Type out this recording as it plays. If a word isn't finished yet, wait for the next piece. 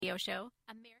radio show,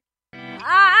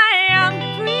 I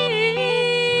am free.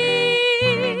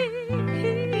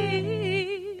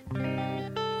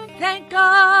 Thank God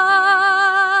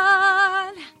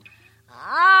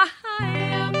I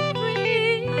am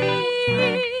free.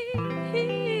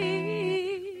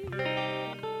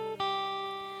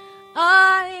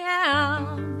 I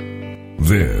am.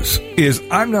 This is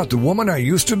I'm Not the Woman I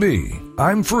Used to Be.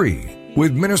 I'm Free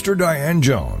with Minister Diane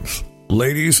Jones.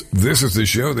 Ladies, this is the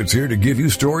show that's here to give you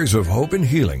stories of hope and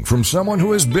healing from someone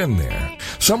who has been there,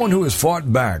 someone who has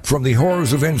fought back from the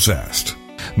horrors of incest.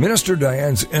 Minister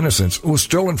Diane's innocence was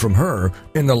stolen from her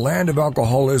in the land of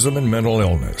alcoholism and mental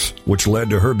illness, which led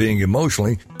to her being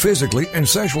emotionally, physically, and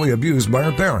sexually abused by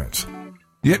her parents.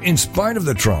 Yet, in spite of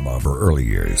the trauma of her early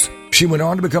years, she went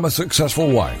on to become a successful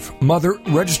wife, mother,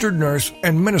 registered nurse,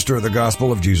 and minister of the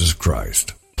gospel of Jesus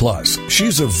Christ. Plus,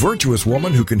 she's a virtuous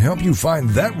woman who can help you find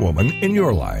that woman in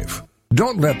your life.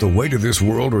 Don't let the weight of this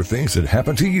world or things that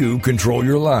happen to you control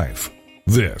your life.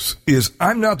 This is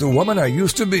I'm Not the Woman I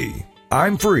Used to Be.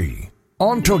 I'm Free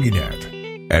on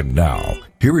TogiNet. And now,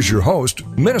 here is your host,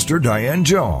 Minister Diane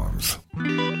Jones.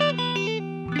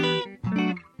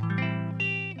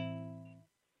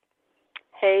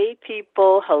 Hey,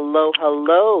 people. Hello,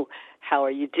 hello. How are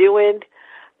you doing?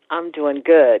 I'm doing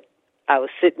good. I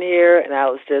was sitting here and I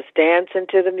was just dancing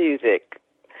to the music.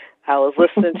 I was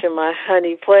listening to my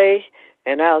honey play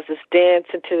and I was just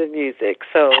dancing to the music.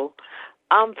 So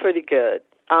I'm pretty good.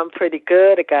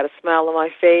 I got a smile on my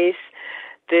face.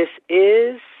 This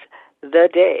is the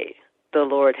day the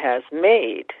Lord has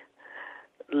made.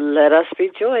 Let us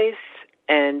rejoice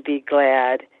and be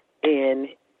glad in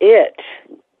it.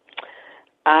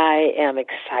 I am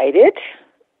excited.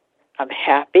 I'm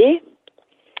happy.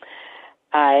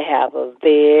 I have a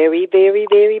very, very,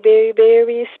 very, very,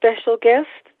 very special guest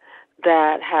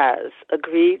that has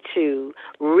agreed to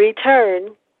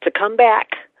return, to come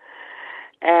back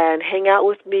and hang out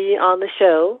with me on the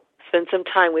show, spend some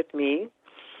time with me.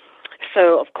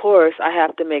 So, of course, I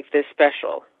have to make this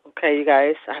special. Okay, you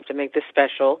guys, I have to make this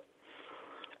special.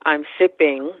 I'm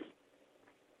sipping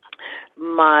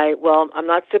I'm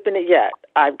not sipping it yet.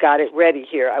 I've got it ready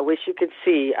here. I wish you could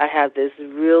see. I have this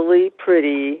really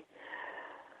pretty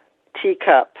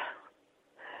teacup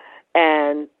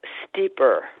and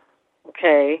steeper,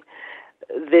 okay?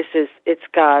 It's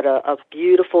got a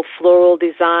beautiful floral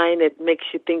design. It makes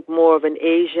you think more of an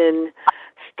Asian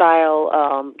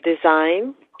style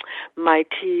design. My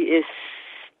tea is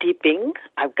steeping.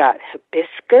 I've got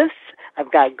hibiscus.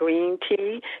 I've got green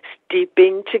tea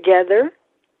steeping together.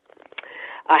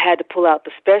 I had to pull out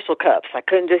the special cups. I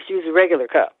couldn't just use a regular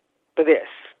cup for this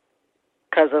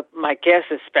because of my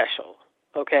guest is special,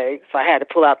 okay? So I had to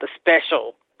pull out the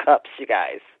special cups, you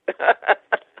guys.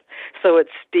 So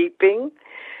it's steeping.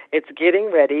 It's getting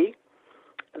ready.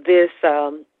 This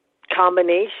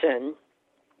combination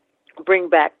bring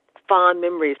back fond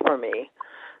memories for me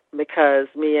because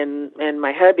me and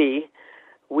my hubby,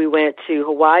 we went to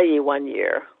Hawaii one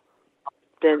year.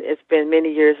 Then it's been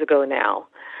many years ago now.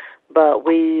 But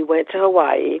we went to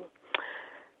Hawaii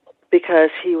because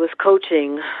he was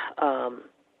coaching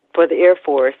for the Air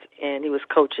Force, and he was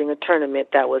coaching a tournament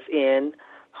that was in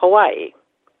Hawaii.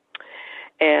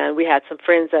 And we had some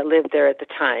friends that lived there at the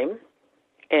time,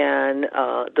 and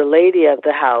the lady of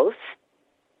the house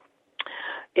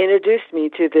introduced me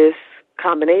to this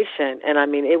combination. And, I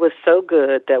mean, it was so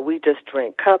good that we just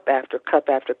drank cup after cup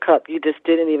after cup. You just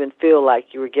didn't even feel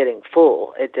like you were getting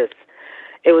full. It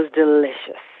was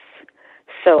delicious.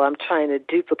 So I'm trying to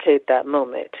duplicate that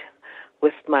moment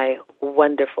with my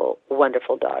wonderful,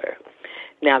 wonderful daughter.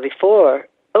 Now I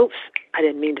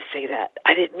didn't mean to say that.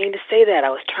 I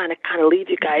was trying to kind of leave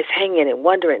you guys hanging and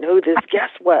wondering who this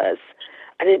guest was.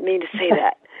 I didn't mean to say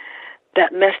that.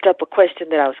 That messed up a question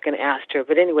that I was going to ask her.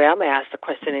 But anyway, I'm going to ask the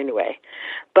question anyway.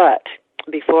 But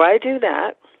before I do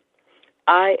that,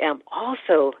 I am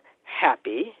also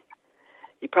happy.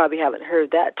 You probably haven't heard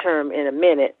that term in a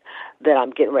minute that I'm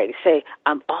getting ready to say.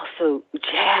 I'm also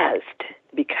jazzed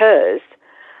because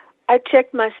I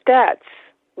checked my stats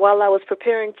while I was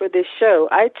preparing for this show.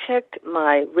 I checked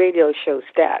my radio show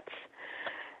stats,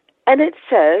 and it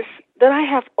says that I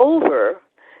have over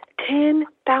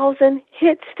 10,000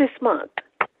 hits this month.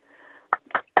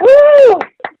 Woo!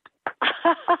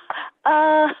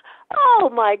 Oh,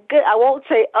 my good. I won't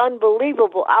say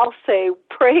unbelievable. I'll say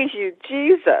praise you,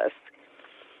 Jesus.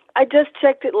 I just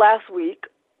checked it last week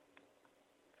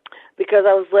because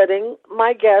I was letting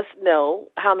my guest know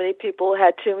how many people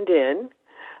had tuned in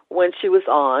when she was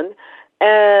on.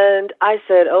 And I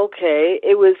said, okay,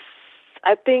 it was,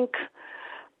 I think,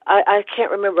 I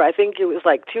can't remember. I think it was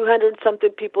like 200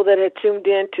 something people that had tuned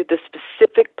in to the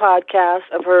specific podcast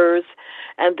of hers.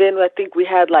 And then I think we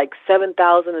had like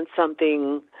 7,000 and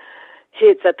something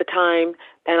hits at the time.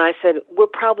 And I said, we're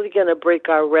probably going to break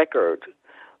our record,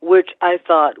 which I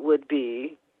thought would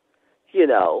be, you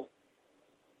know,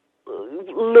 a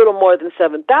little more than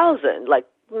 7,000. Like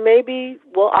maybe,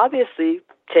 well, obviously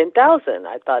 10,000.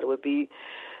 I thought it would be,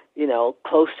 you know,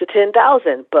 close to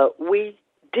 10,000. But we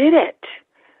did it.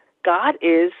 God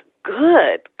is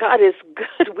good. God is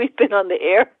good. We've been on the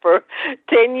air for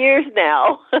 10 years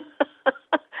now.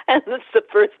 And it's the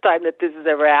first time that this has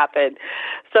ever happened.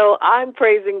 So I'm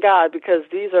praising God because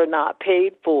these are not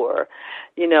paid for.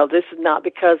 You know, this is not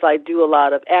because I do a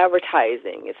lot of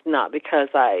advertising. It's not because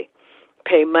I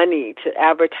pay money to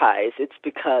advertise. It's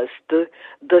because the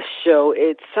show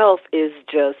itself is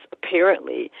just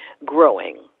apparently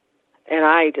growing. And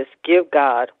I just give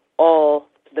God all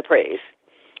the praise.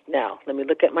 Now, let me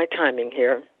look at my timing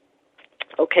here.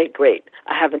 Okay, great.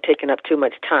 I haven't taken up too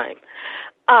much time.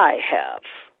 I have,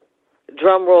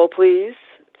 drum roll please,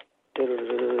 a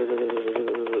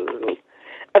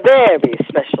very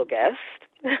special guest.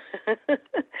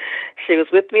 She was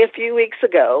with me a few weeks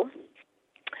ago.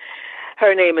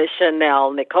 Her name is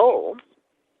Chanel Nicole.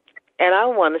 And I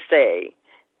want to say,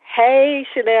 hey,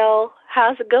 Chanel,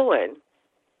 how's it going?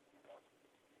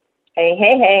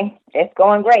 Hey. It's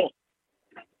going great.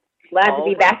 Glad to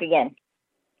be back again.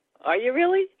 Are you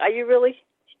really?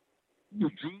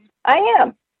 I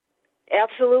am.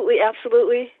 Absolutely.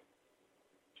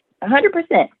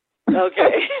 100%.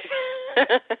 Okay.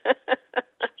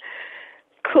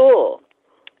 Cool.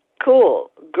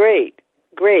 Great.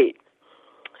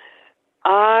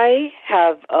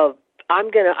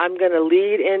 I'm gonna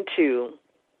lead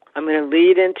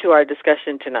into our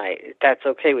discussion tonight, if that's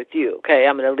okay with you. Okay,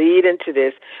 I'm gonna lead into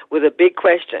this with a big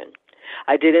question.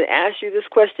 I didn't ask you this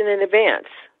question in advance.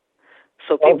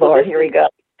 So people, oh Lord, here we go.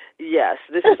 Yes,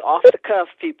 this is off the cuff,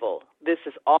 people. This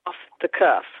is off the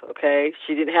cuff, okay?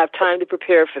 She didn't have time to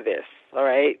prepare for this, all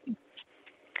right?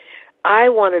 I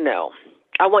want to know,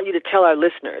 I want you to tell our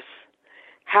listeners,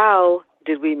 how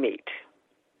did we meet?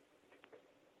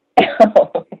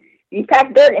 You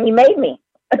packed dirt and you made me.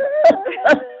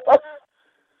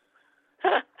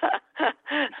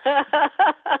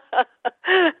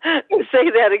 Say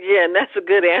that again. That's a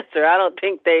good answer. I don't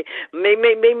think they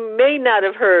may not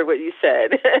have heard what you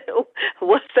said.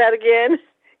 What's that again?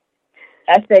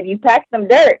 I said you packed some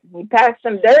dirt. You packed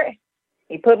some dirt.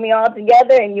 You put me all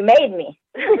together and you made me.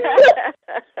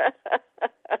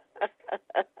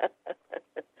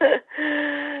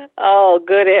 Oh,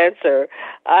 good answer.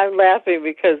 I'm laughing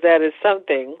because that is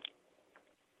something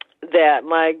that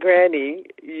my granny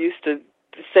used to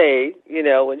say, you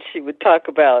know, when she would talk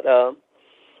about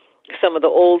some of the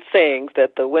old sayings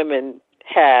that the women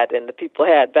had and the people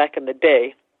had back in the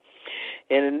day.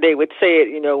 And they would say it,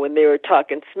 you know, when they were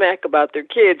talking smack about their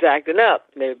kids acting up.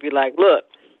 They would be like, look,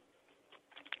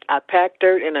 I packed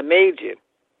dirt and I made you.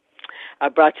 I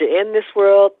brought you in this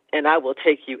world and I will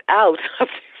take you out of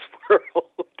this world.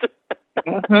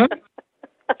 Mm-hmm.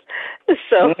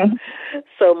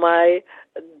 So my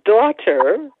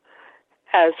daughter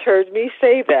has heard me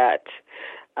say that.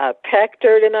 I packed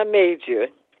dirt and I made you.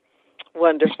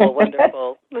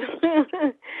 Wonderful.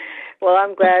 Well,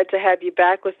 I'm glad to have you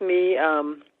back with me.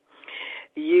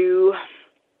 You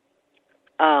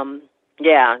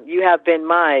have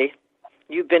been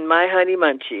you've been my honey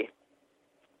munchie.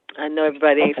 I know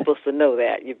everybody ain't supposed to know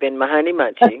that. You've been my honey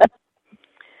munchie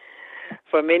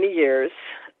for many years.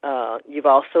 You've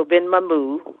also been my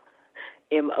moo,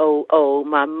 M-O-O,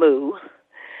 my moo.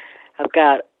 I've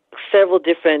got several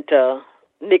different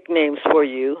nicknames for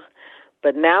you,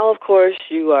 but now, of course,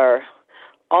 you are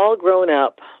all grown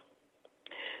up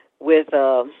with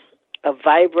a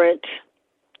vibrant,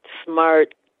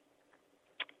 smart,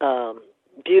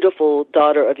 beautiful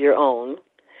daughter of your own.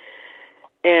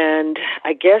 And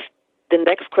I guess the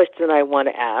next question I want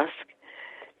to ask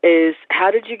is,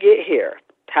 how did you get here?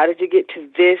 How did you get to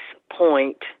this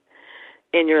point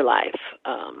in your life?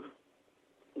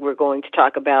 We're going to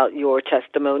talk about your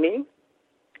testimony,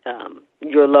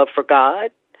 your love for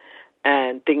God,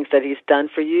 and things that He's done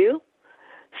for you.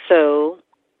 So,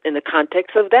 in the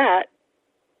context of that,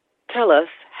 tell us,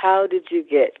 how did you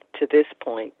get to this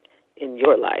point in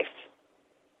your life?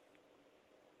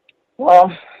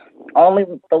 Well, only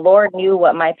the Lord knew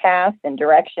what my path and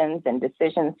directions and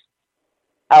decisions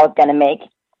I was going to make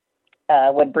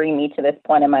would bring me to this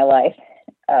point in my life.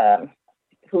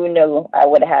 Who knew I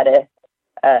would have had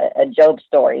a Job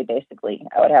story, basically.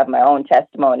 I would have my own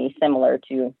testimony similar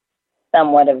to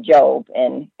somewhat of Job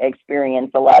and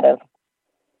experience a lot of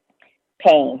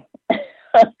pain,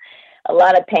 a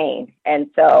lot of pain. And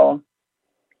so,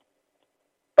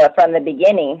 but from the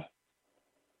beginning,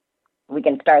 we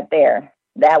can start there.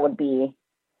 That would be,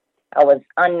 I was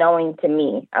unknowing to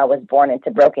me, I was born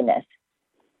into brokenness.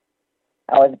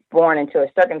 I was born into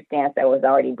a circumstance that was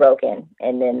already broken,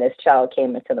 and then this child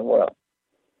came into the world.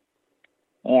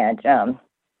 And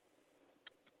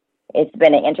it's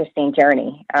been an interesting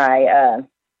journey. I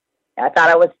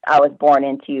thought I was born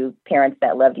into parents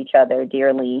that loved each other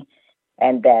dearly,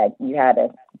 and that you had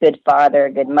a good father,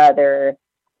 good mother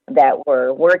that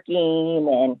were working,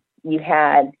 and you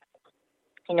had,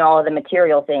 all of the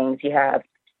material things. You have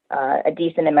a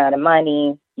decent amount of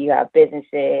money, you have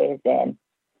businesses, and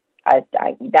I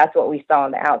that's what we saw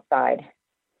on the outside,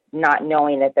 not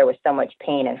knowing that there was so much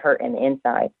pain and hurt in the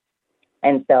inside.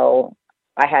 And so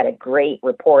I had a great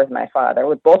rapport with my father,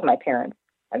 with both my parents,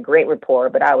 a great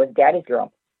rapport, but I was daddy's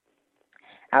girl.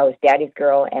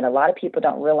 And a lot of people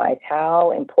don't realize how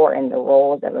important the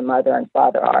roles of a mother and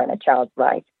father are in a child's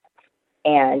life.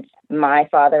 And my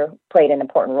father played an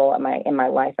important role in my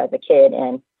life as a kid.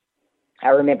 And I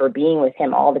remember being with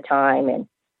him all the time and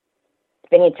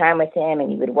spending time with him, and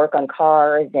he would work on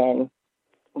cars,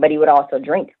 but he would also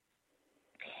drink.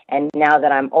 And now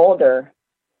that I'm older,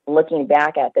 looking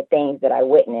back at the things that I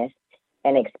witnessed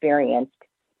and experienced,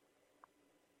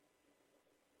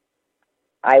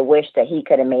 I wish that he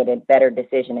could have made a better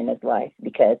decision in his life,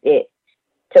 because it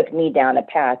took me down a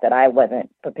path that I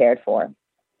wasn't prepared for.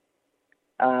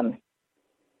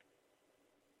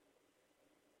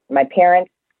 My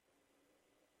parents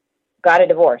got a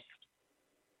divorce.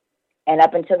 And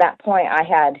up until that point, I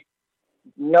had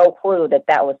no clue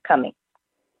that was coming.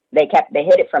 They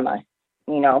hid it from us.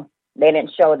 They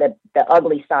didn't show the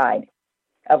ugly side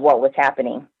of what was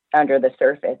happening under the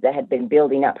surface that had been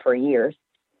building up for years.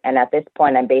 And at this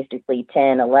point, I'm basically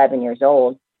 10, 11 years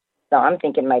old. So I'm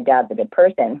thinking my dad's a good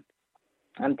person.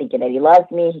 I'm thinking that he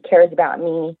loves me, he cares about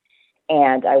me.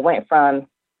 And I went from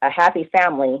a happy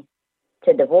family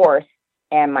to divorce,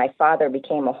 and my father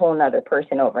became a whole nother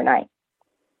person overnight.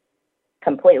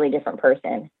 Completely different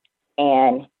person.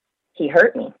 And he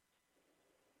hurt me.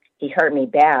 He hurt me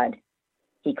bad.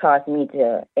 He caused me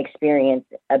to experience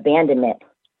abandonment,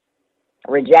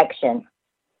 rejection,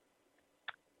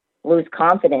 lose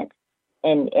confidence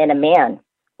in a man,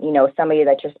 somebody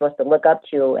that you're supposed to look up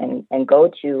to and go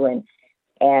to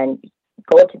and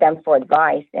go to them for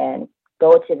advice and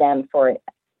go to them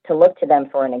to look to them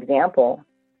for an example.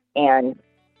 And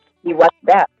he wasn't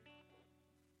that.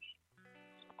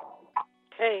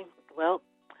 Okay, well,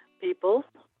 people,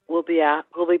 we'll be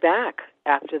back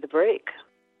after the break.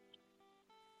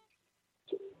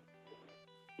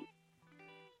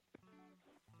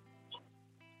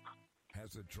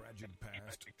 Has a tragic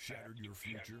past shattered your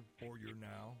future or your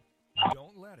now?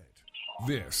 Don't let it.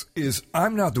 This is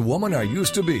I'm Not the Woman I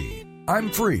Used to Be. I'm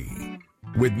Free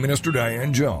with Minister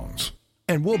Diane Jones.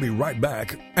 And we'll be right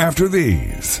back after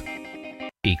these.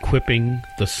 Equipping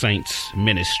the Saints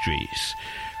Ministries.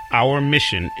 Our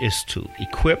mission is to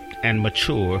equip and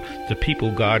mature the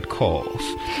people God calls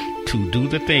to do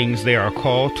the things they are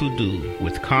called to do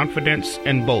with confidence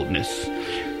and boldness,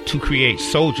 to create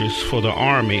soldiers for the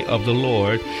army of the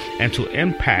Lord, and to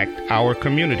impact our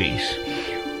communities.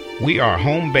 We are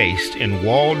home-based in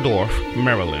Waldorf,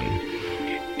 Maryland.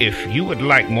 If you would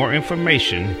like more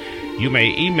information, you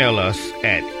may email us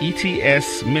at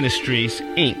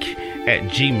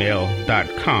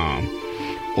etsministriesinc@gmail.com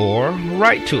or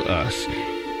write to us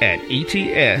at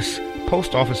ETS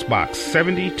Post Office Box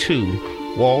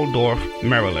 72, Waldorf,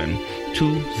 Maryland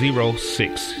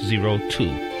 20602.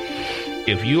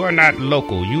 If you are not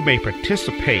local, you may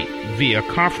participate via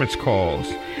conference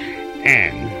calls,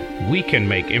 and we can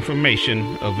make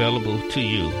information available to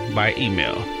you by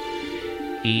email.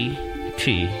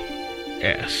 ETS.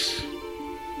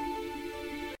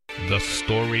 The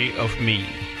Story of Me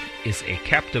is a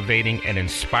captivating and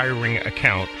inspiring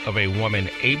account of a woman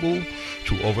able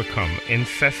to overcome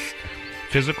incest,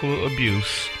 physical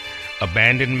abuse,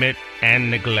 abandonment,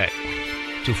 and neglect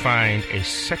to find a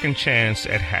second chance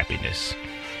at happiness.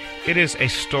 It is a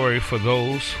story for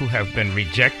those who have been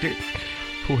rejected,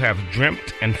 who have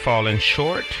dreamt and fallen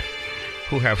short,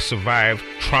 who have survived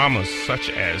traumas such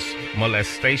as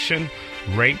molestation,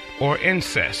 rape, or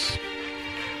incest.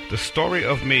 The Story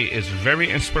of Me is very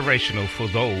inspirational for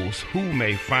those who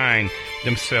may find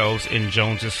themselves in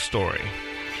Jones's story.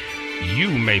 You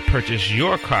may purchase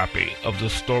your copy of The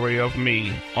Story of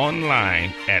Me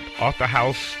online at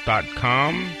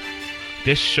authorhouse.com,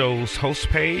 this show's host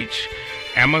page,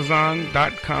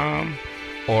 Amazon.com,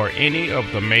 or any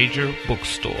of the major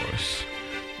bookstores.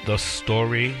 The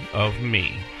Story of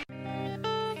Me.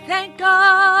 God,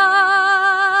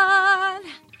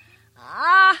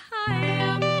 I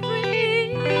am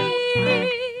free.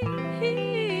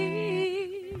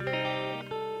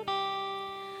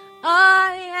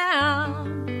 I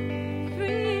am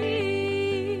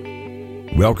free.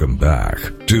 Welcome back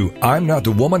to I'm Not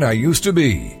the Woman I Used to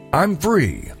Be. I'm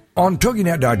Free on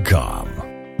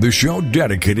TogiNet.com. The show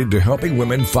dedicated to helping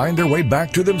women find their way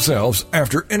back to themselves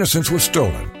after innocence was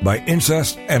stolen by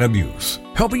incest and abuse.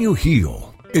 Helping you heal.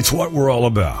 It's what we're all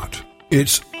about.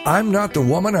 It's I'm Not the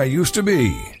Woman I Used to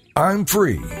Be. I'm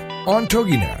Free on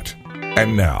TogiNet.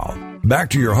 And now, back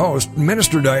to your host,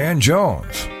 Minister Diane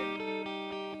Jones.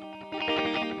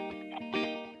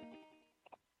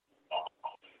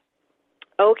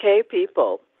 Okay,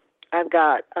 people. I've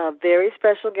got a very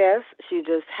special guest. She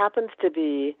just happens to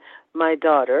be my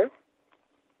daughter,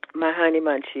 my honey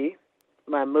munchie,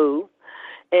 my moo,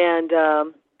 and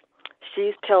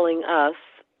she's telling us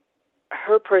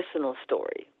her personal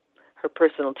story, her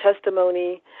personal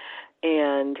testimony,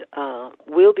 and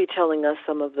will be telling us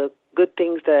some of the good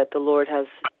things that the Lord has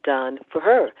done for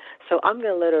her. So I'm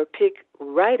going to let her pick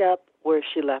right up where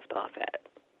she left off at.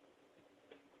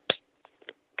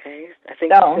 Okay, I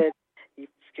think you said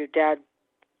your dad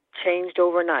changed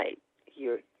overnight.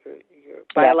 Your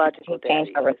biological dad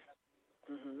changed over.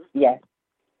 Mm-hmm. Yes,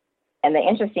 and the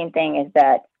interesting thing is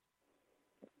that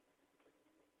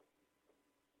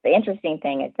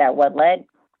what led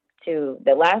to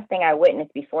the last thing I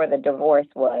witnessed before the divorce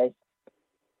was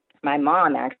my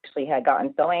mom actually had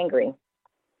gotten so angry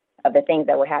of the things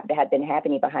that had been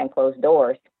happening behind closed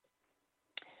doors.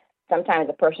 Sometimes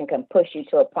a person can push you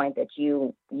to a point that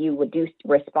you would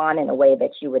respond in a way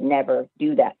that you would never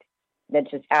do that. That's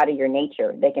just out of your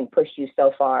nature. They can push you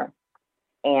so far.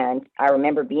 And I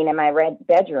remember being in my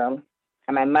bedroom,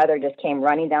 and my mother just came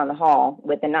running down the hall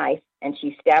with a knife, and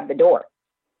she stabbed the door.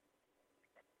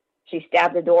 She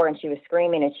stabbed the door, and she was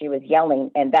screaming, and she was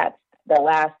yelling. And that's the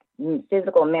last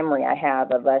physical memory I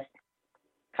have of us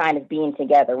kind of being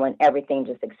together when everything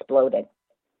just exploded.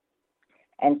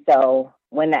 And so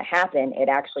when that happened, it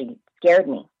actually scared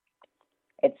me.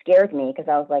 It scared me because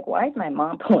I was like, why is my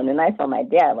mom pulling a knife on my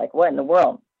dad? Like, what in the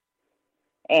world?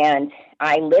 And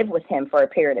I lived with him for a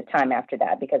period of time after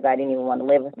that because I didn't even want to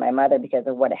live with my mother because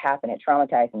of what had happened. It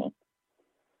traumatized me.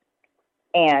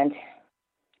 And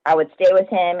I would stay with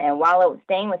him, and while I was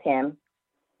staying with him,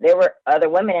 there were other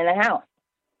women in the house.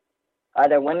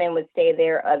 Other women would stay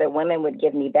there. Other women would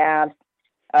give me baths.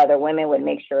 Other women would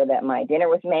make sure that my dinner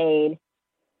was made.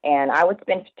 And I would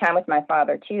spend time with my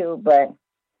father too, but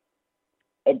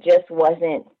it just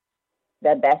wasn't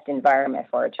the best environment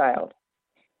for a child.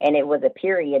 And it was a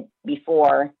period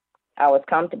before I was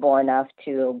comfortable enough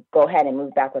to go ahead and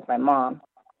move back with my mom.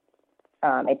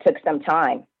 It took some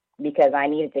time because I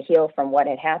needed to heal from what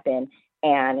had happened.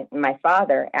 And my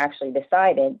father actually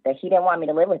decided that he didn't want me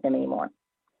to live with him anymore.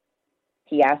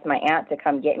 He asked my aunt to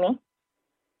come get me,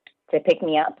 to pick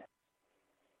me up.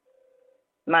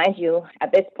 Mind you,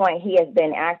 at this point, he has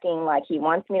been acting like he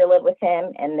wants me to live with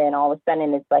him, and then all of a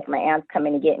sudden, it's like my aunt's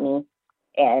coming to get me,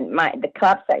 and the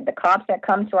cops that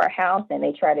come to our house, and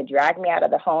they try to drag me out of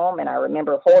the home. And I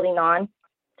remember holding on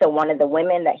to one of the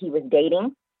women that he was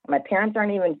dating. My parents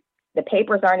the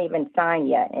papers aren't even signed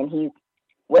yet, and he's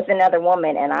with another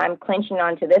woman, and I'm clenching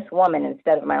onto this woman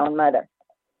instead of my own mother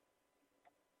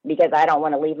because I don't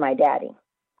want to leave my daddy.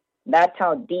 That's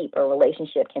how deep a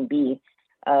relationship can be.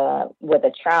 With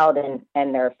a child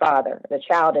and their father, the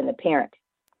child and the parent.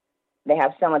 They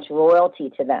have so much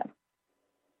loyalty to them.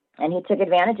 And he took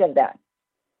advantage of that.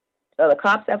 So the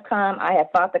cops have come. I have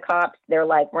fought the cops. They're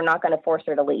like, we're not going to force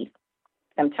her to leave.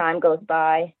 Some time goes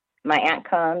by. My aunt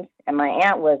comes, and my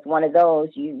aunt was one of those,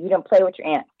 you don't play with your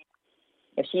aunt.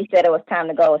 If she said it was time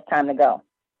to go, it's time to go.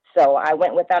 So I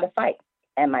went without a fight,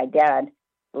 and my dad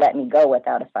let me go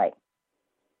without a fight.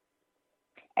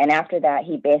 And after that,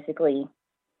 he basically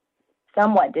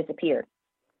somewhat disappeared.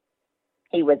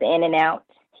 He was in and out.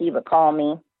 He would call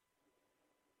me.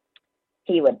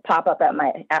 He would pop up at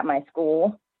my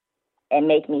school and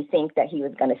make me think that he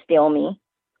was going to steal me,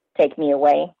 take me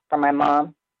away from my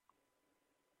mom.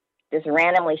 Just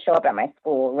randomly show up at my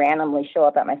school, randomly show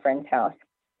up at my friend's house.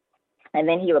 And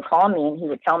then he would call me and he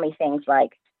would tell me things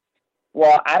like,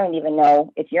 well, I don't even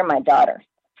know if you're my daughter.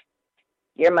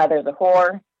 Your mother's a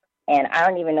whore, and I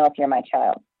don't even know if you're my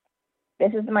child.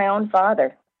 This is my own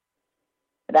father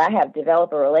that I have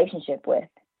developed a relationship with,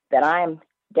 that I'm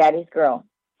daddy's girl.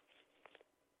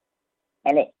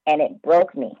 And it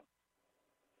broke me.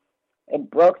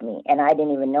 It broke me. And I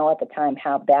didn't even know at the time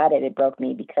how bad it broke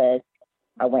me because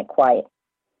I went quiet.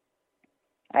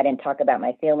 I didn't talk about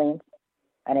my feelings.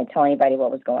 I didn't tell anybody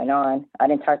what was going on. I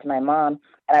didn't talk to my mom.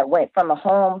 And I went from a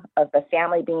home of the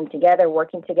family being together,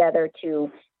 working together,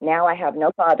 to now I have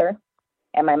no father.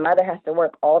 And my mother has to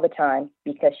work all the time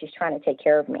because she's trying to take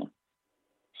care of me.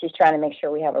 She's trying to make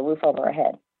sure we have a roof over our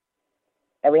head,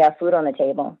 that we have food on the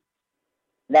table,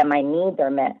 that my needs are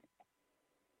met,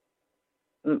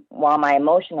 while my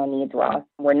emotional needs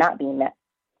were not being met.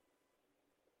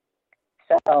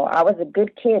 So I was a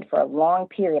good kid for a long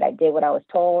period. I did what I was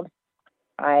told.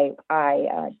 I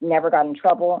never got in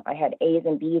trouble. I had A's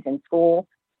and B's in school.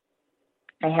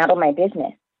 I handled my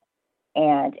business.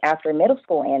 And after middle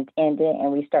school ended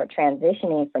and we start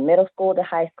transitioning from middle school to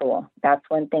high school, that's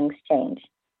when things change.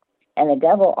 And the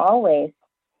devil always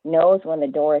knows when the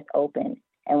door is open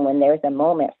and when there's a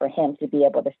moment for him to be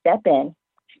able to step in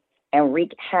and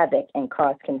wreak havoc and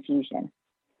cause confusion,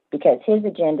 because his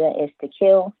agenda is to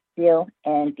kill, steal,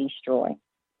 and destroy.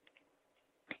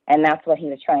 And that's what he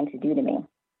was trying to do to me.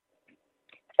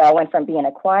 So I went from being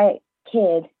a quiet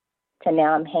kid to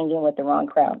now I'm hanging with the wrong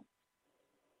crowd.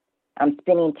 I'm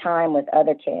spending time with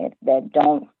other kids that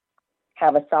don't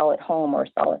have a solid home or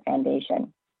solid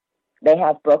foundation. They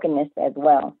have brokenness as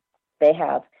well. They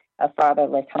have a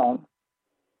fatherless home.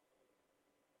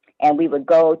 And we would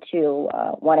go to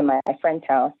one of my friend's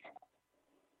house.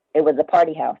 It was a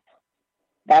party house.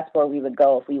 That's where we would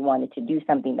go if we wanted to do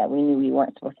something that we knew we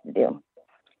weren't supposed to do.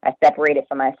 I separated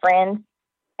from my friends,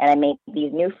 and I made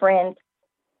these new friends,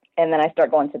 and then I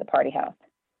start going to the party house.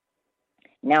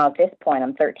 Now, at this point,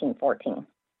 I'm 13, 14.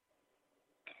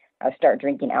 I start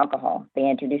drinking alcohol. They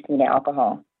introduced me to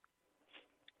alcohol.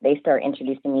 They start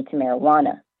introducing me to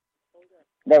marijuana.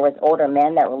 There was older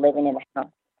men that were living in the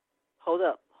house. Hold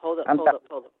up.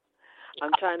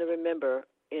 I'm trying to remember,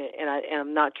 and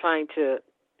I'm not trying to,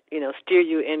 steer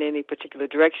you in any particular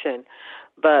direction,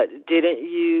 but didn't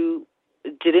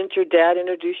your dad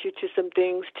introduce you to some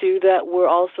things, too, that were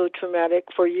also traumatic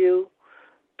for you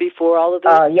before all of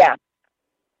this? Yeah.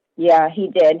 Yeah, he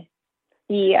did.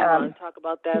 Do you want to talk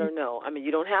about that or no? I mean,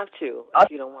 you don't have to if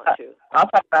you don't want to. I'll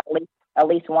talk about at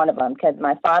least one of them, because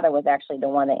my father was actually the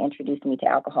one that introduced me to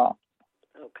alcohol.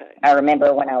 Okay. I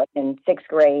remember when I was in sixth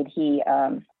grade,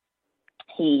 I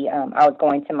was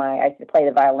going to I used to play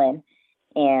the violin,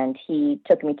 and he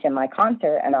took me to my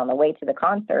concert, and on the way to the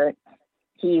concert,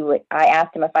 I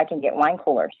asked him if I can get wine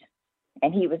coolers,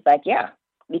 and he was like, yeah,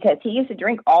 because he used to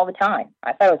drink all the time.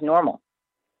 I thought it was normal.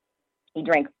 He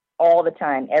drank all the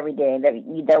time, every day.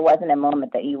 There wasn't a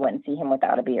moment that you wouldn't see him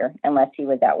without a beer unless he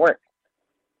was at work.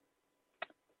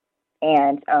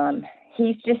 And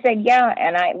he just said, yeah,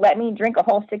 and let me drink a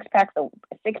whole six pack of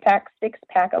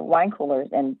wine coolers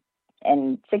in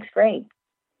sixth grade.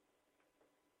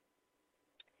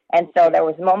 And so there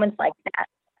was moments like that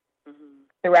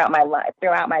throughout my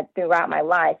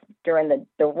life, during the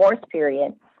divorce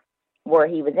period, where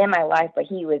he was in my life, but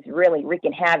he was really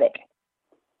wreaking havoc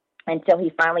until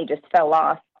he finally just fell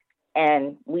off,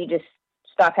 and we just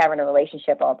stopped having a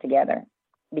relationship altogether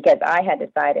because I had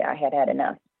decided I had had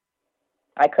enough.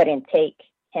 I couldn't take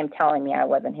him telling me I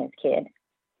wasn't his kid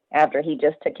after he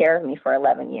just took care of me for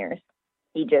 11 years.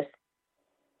 He just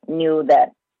knew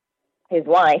that his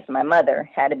wife, my mother,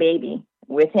 had a baby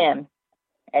with him,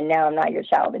 and now I'm not your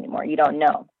child anymore. You don't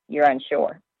know. You're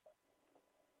unsure.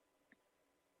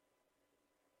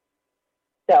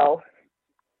 So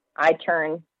I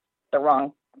turned the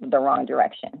wrong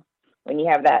direction. When you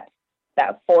have that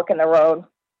fork in the road,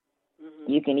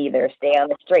 you can either stay on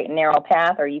the straight and narrow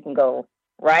path or you can go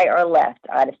right or left.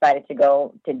 I decided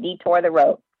to detour the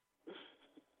road.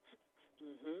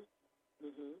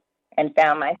 And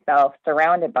found myself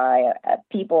surrounded by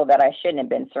people that I shouldn't have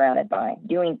been surrounded by,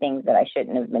 doing things that I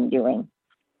shouldn't have been doing,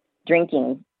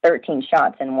 drinking 13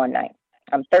 shots in one night.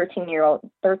 I'm 13 years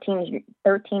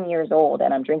old,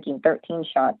 and I'm drinking 13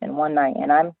 shots in one night,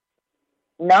 and I'm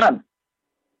numb.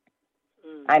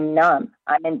 I'm numb.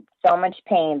 I'm in so much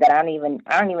pain that I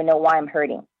don't even know why I'm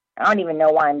hurting. I don't even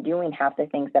know why I'm doing half the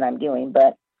things that I'm doing,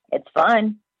 but it's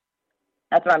fun.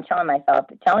 That's what I'm telling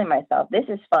myself, this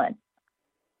is fun.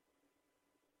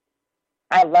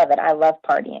 I love it. I love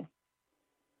partying.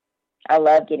 I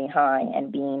love getting high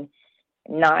and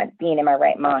not being in my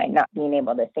right mind, not being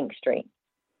able to think straight.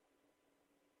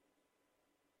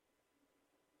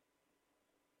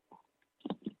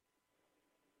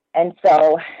 And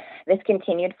so this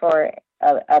continued for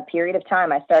a period of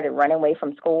time. I started running away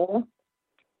from school.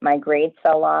 My grades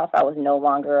fell off. I was no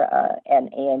longer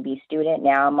an A and B student.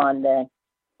 Now I'm on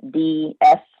the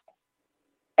F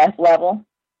level.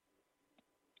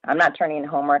 I'm not turning in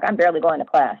homework. I'm barely going to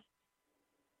class.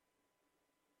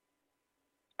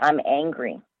 I'm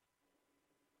angry.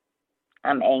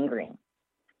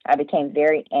 I became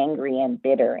very angry and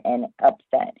bitter and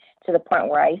upset to the point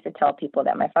where I used to tell people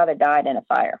that my father died in a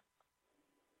fire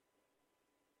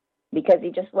because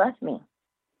he just left me.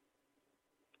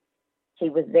 He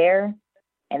was there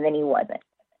and then he wasn't.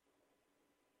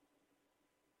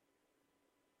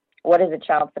 What is a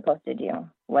child supposed to do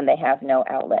when they have no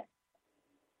outlet?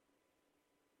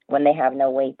 When they have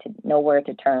nowhere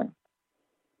to turn?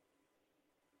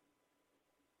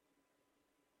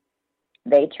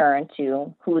 They turn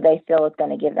to who they feel is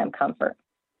going to give them comfort.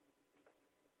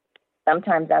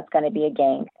 Sometimes that's going to be a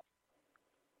game.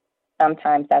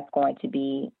 Sometimes that's going to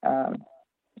be,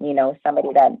 somebody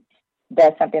that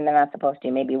does something they're not supposed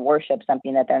to, maybe worship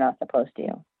something that they're not supposed to,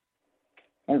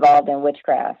 involved in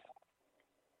witchcraft,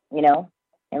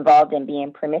 involved in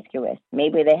being promiscuous.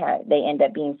 Maybe they end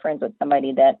up being friends with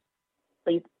somebody that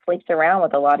sleeps around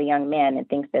with a lot of young men and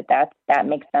thinks that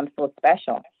makes them feel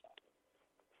special.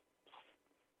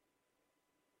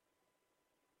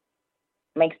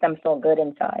 Makes them feel good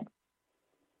inside.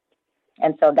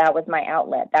 And so that was my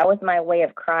outlet. That was my way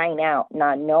of crying out,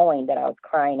 not knowing that I was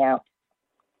crying out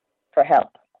for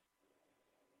help,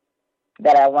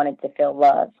 that I wanted to feel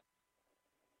love,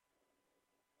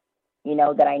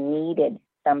 that I needed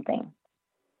something.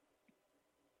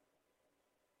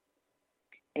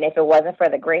 And if it wasn't for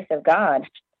the grace of God,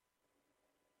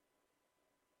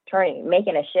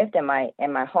 making a shift in my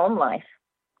home life,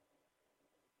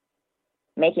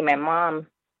 making my mom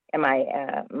and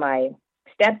my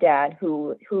stepdad,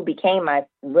 who became my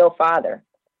real father,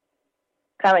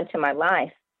 come into my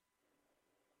life,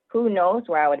 who knows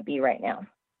where I would be right now?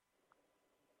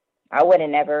 I would have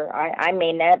never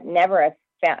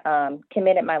have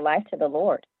committed my life to the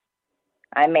Lord.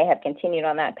 I may have continued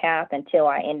on that path until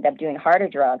I ended up doing harder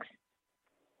drugs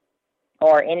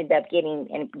or ended up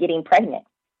getting pregnant,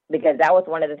 because that was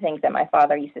one of the things that my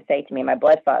father used to say to me, my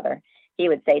blood father. He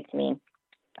would say to me,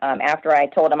 after I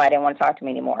told him I didn't want to talk to him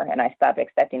anymore and I stopped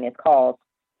accepting his calls,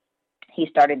 he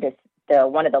started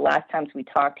one of the last times we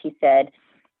talked, he said,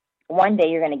 one day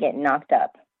you're going to get knocked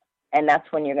up, and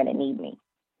that's when you're going to need me.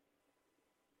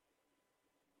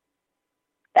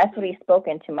 That's what he spoke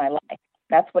into my life.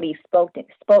 That's what he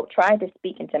tried to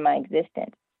speak into my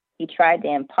existence. He tried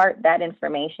to impart that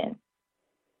information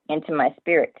into my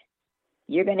spirit.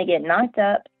 You're going to get knocked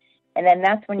up, and then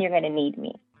that's when you're going to need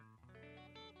me.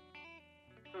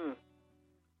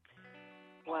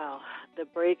 Wow, the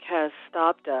break has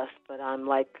stopped us, but I'm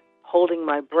like holding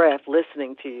my breath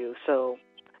listening to you. So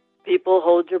people,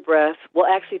 hold your breath. We'll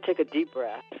actually take a deep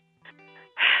breath,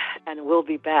 and we'll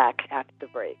be back after the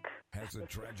break. Has a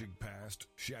tragic past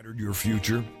shattered your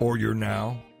future or your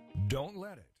now? Don't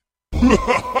let it.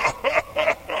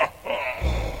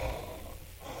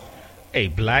 A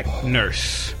black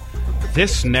nurse.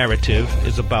 This narrative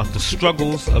is about the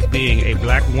struggles of being a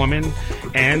black woman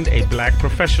and a black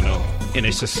professional in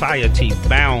a society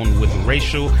bound with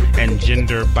racial and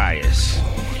gender bias.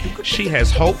 She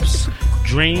has hopes,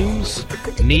 dreams,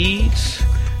 needs,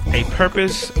 a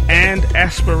purpose, and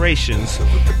aspirations,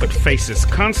 but faces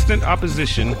constant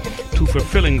opposition to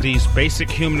fulfilling these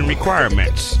basic human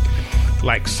requirements.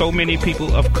 Like so many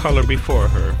people of color before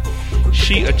her,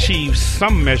 she achieves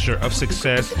some measure of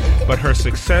success, but her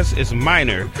success is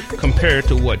minor compared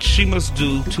to what she must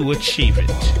do to achieve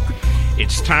it.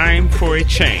 It's time for a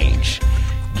change.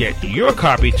 Get your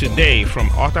copy today from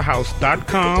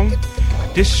authorhouse.com,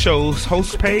 this show's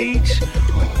host page,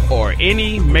 or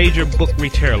any major book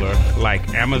retailer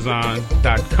like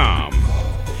Amazon.com.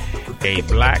 A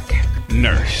Black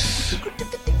Nurse.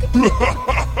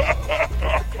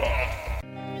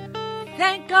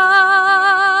 Thank God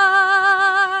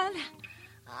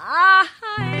I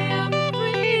am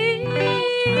free.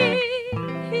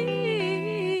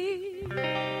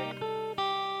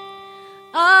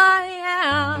 I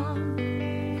am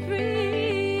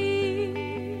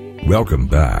free. Welcome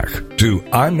back to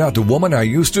I'm Not the Woman I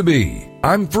Used to Be.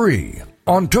 I'm Free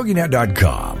on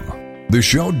TogiNet.com, the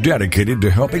show dedicated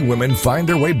to helping women find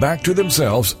their way back to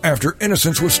themselves after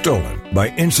innocence was stolen by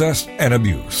incest and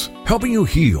abuse. Helping you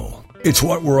heal. It's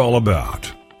what we're all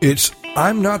about. It's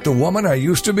I'm Not the Woman I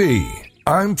Used to Be.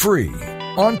 I'm Free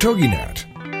on TogiNet.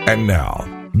 And now,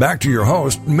 back to your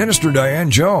host, Minister Diane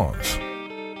Jones.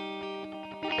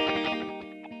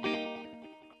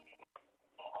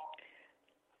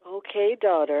 Okay,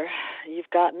 daughter, you've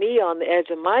got me on the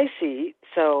edge of my seat,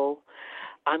 so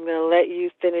I'm going to let you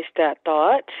finish that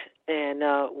thought, and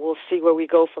we'll see where we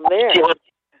go from there.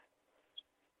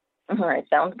 All right,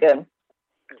 sounds good.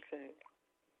 Okay.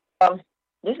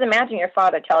 Just imagine your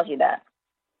father tells you that.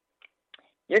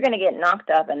 You're going to get knocked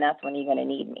up, and that's when you're going to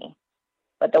need me.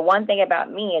 But the one thing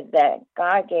about me is that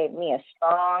God gave me a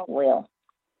strong will,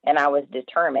 and I was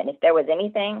determined. If there was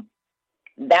anything,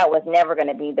 that was never going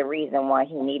to be the reason why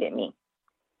he needed me.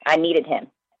 I needed him.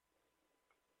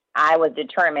 I was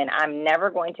determined I'm never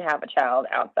going to have a child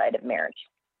outside of marriage.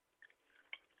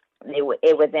 It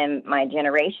was in my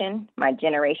generation, my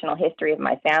generational history of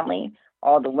my family.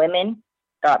 All the women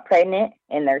got pregnant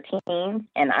in their teens,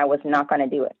 and I was not going to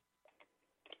do it.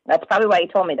 That's probably why he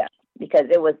told me that, because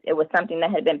it was something that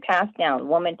had been passed down,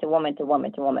 woman to woman to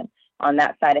woman to woman, on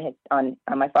that side of on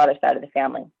my father's side of the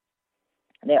family.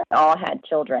 They all had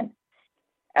children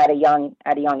at a young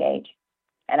age,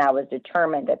 and I was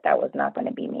determined that was not going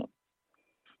to be me.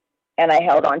 And I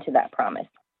held on to that promise.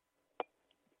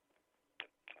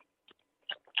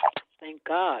 Thank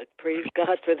God. Praise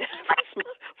God for that,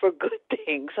 for good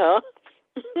things, huh?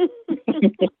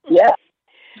 Yeah.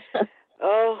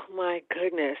 Oh, my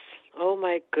goodness. Oh,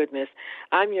 my goodness.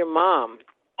 I'm your mom,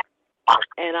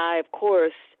 and I, of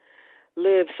course,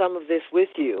 live some of this with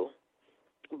you,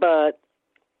 but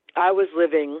I was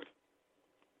living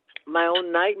my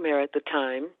own nightmare at the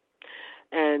time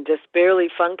and just barely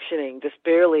functioning, this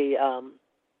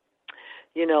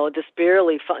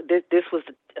was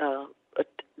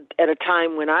at a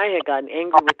time when I had gotten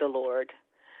angry with the Lord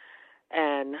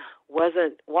and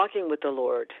wasn't walking with the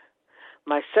Lord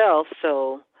myself.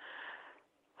 So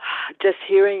just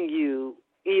hearing you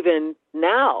even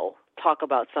now talk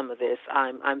about some of this,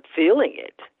 I'm feeling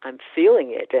it.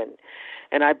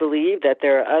 And I believe that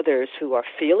there are others who are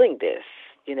feeling this,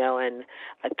 and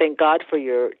I thank God for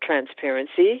your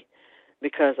transparency,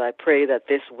 because I pray that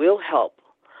this will help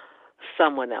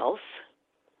someone else,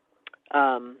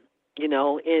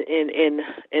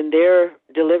 in their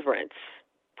deliverance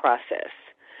process.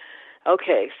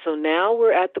 Okay, so now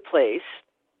we're at the place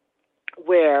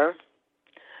where,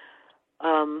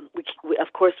 we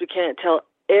of course, we can't tell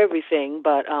everything,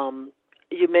 but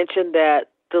you mentioned that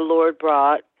the Lord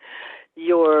brought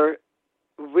your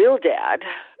real dad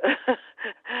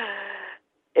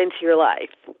into your life.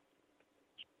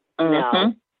 Mm-hmm.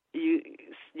 Now,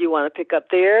 you want to pick up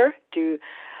there?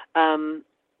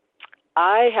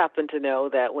 I happen to know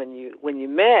that when you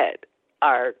met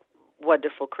our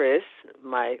wonderful Chris,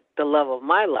 the love of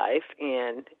my life,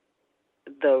 and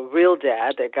the real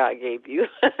dad that God gave you,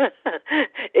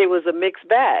 it was a mixed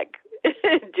bag. Do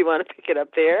you want to pick it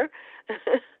up there?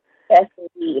 Yes,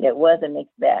 indeed. It was a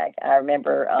mixed bag. I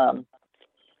remember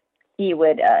he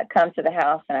would come to the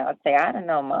house, and I would say, "I don't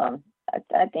know, Mom.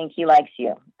 I think he likes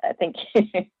you. I think he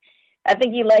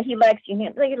likes you."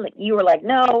 You were like,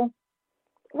 "No,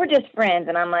 we're just friends."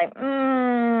 And I'm like,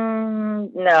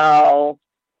 "No,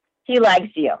 he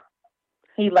likes you.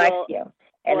 He likes you."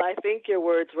 And I think your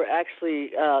words were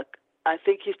actually, I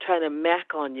think he's trying to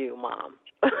mac on you, Mom.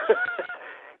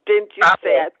 Didn't you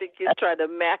say, I think he's trying to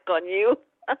mac on you?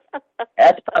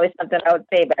 That's probably something I would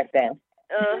say back then.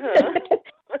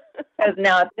 Because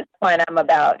now at this point, I'm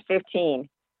about 15.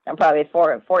 I'm probably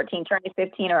 14, turning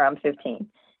 15, or I'm 15.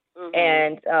 Mm-hmm.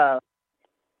 And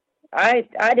I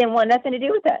didn't want nothing to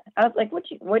do with that. I was like, what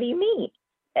do you mean?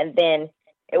 And then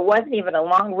it wasn't even a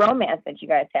long romance that you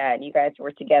guys had. You guys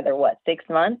were together, 6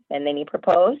 months? And then he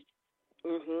proposed?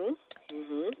 Mm-hmm.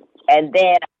 Mm-hmm. And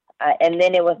then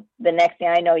it was, the next thing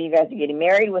I know, you guys are getting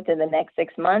married within the next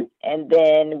 6 months, and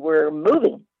then we're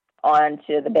moving on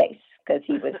to the base because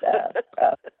he was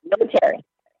military.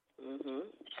 Mm-hmm.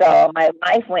 So my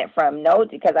life went from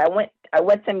because I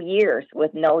went some years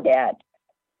with no dad.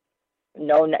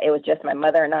 No, it was just my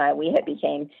mother and I.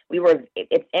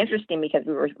 It's interesting because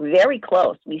we were very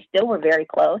close. We still were very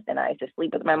close, and I used to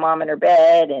sleep with my mom in her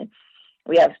bed, and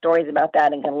we have stories about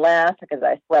that and can laugh because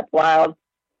I slept wild.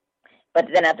 But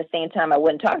then at the same time, I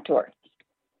wouldn't talk to her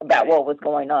about what was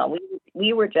going on.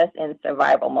 We were just in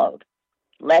survival mode.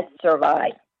 Let's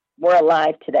survive. We're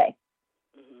alive today.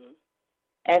 Mm-hmm.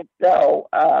 And so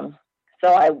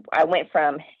I went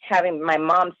from having my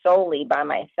mom solely by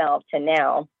myself to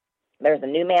now there's a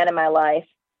new man in my life.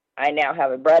 I now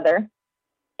have a brother,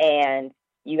 and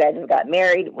you guys have got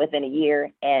married within a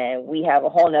year, and we have a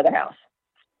whole nother house.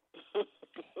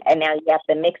 And now you have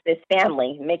to mix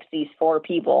these 4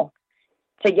 people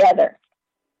together.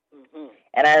 Mm-hmm.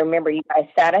 And I remember you guys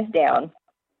sat us down,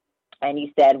 and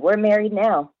you said, "We're married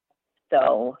now,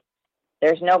 so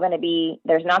there's not going to be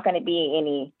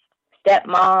any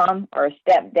stepmom or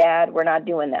stepdad. We're not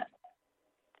doing that.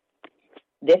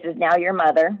 This is now your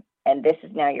mother, and this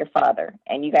is now your father."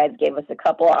 And you guys gave us a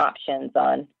couple options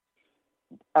on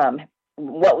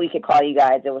what we could call you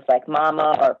guys. It was like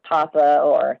mama or papa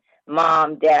or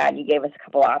mom, dad. You gave us a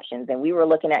couple options, and we were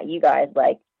looking at you guys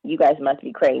like, you guys must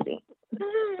be crazy.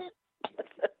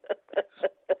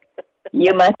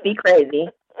 You must be crazy.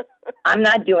 I'm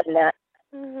not doing that.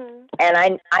 Mhm.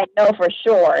 And I know for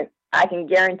sure, I can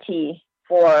guarantee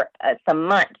for some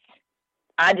months,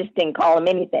 I just didn't call him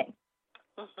anything.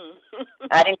 Mhm.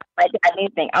 I didn't call my dad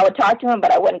anything. I would talk to him,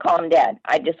 but I wouldn't call him dad.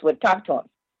 I just would talk to him,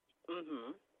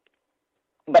 Mhm.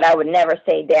 but I would never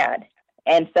say dad.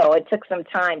 And so it took some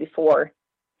time before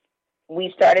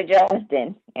we started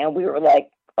adjusting, and we were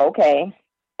like, okay.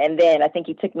 And then I think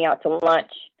he took me out to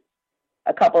lunch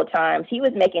a couple of times. He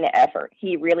was making an effort.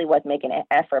 He really was making an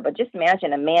effort. But just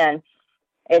imagine a man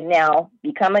is now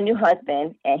become a new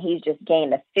husband, and he's just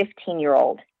gained a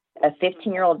 15-year-old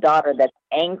daughter that's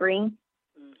angry,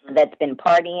 Mhm. that's been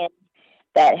partying,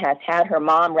 that has had her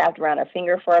mom wrapped around her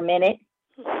finger for a minute,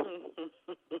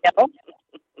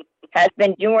 has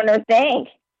been doing her thing.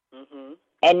 Mhm.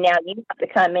 And now you have to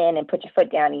come in and put your foot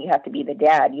down, and you have to be the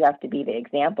dad. You have to be the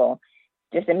example.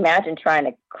 Just imagine trying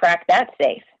to crack that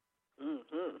safe.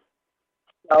 Mhm.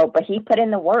 So, but he put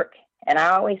in the work. And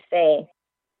I always say,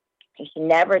 you should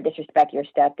never disrespect your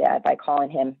stepdad by calling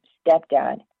him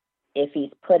stepdad if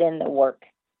he's put in the work.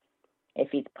 If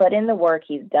he's put in the work,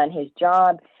 he's done his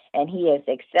job, and he has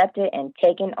accepted and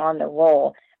taken on the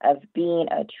role of being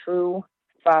a true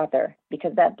father,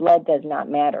 because that blood does not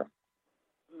matter.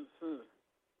 Mhm.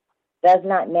 Does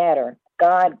not matter.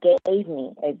 God gave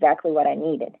me exactly what I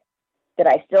needed. Did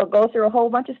I still go through a whole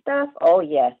bunch of stuff? Oh,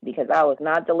 yes, because I was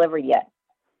not delivered yet.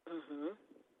 Mhm.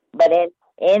 But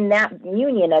in that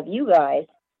union of you guys,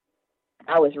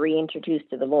 I was reintroduced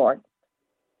to the Lord.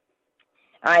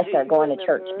 I started going to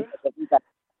church because of you guys.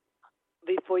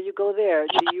 Before you go there,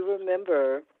 do you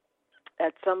remember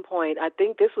at some point, I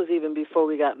think this was even before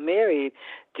we got married,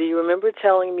 do you remember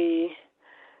telling me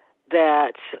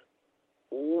that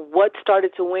what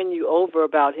started to win you over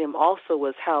about him also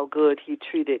was how good he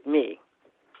treated me?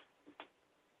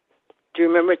 Do you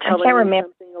remember telling me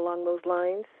something along those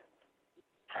lines?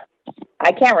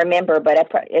 I can't remember, but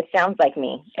it sounds like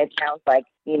me. It sounds like,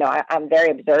 I'm very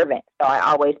observant, so I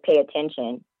always pay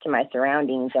attention to my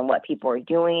surroundings and what people are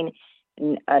doing,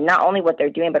 not only what they're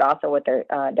doing, but also what their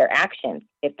actions,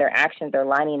 if their actions are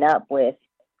lining up with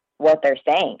what they're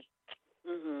saying.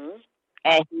 Mm-hmm.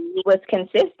 And he was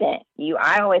consistent. We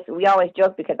always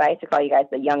joke, because I used to call you guys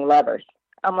the young lovers.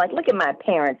 I'm like, look at my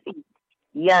parents,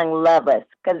 young lovers,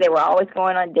 because they were always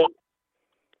going on dates,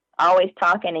 always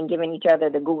talking and giving each other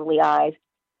the googly eyes.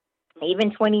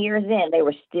 Even 20 years in, they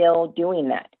were still doing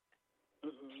that.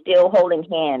 Mm-hmm. Still holding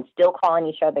hands, still calling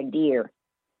each other dear,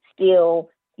 still,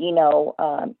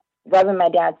 rubbing my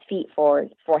dad's feet for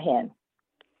him,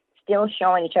 still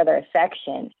showing each other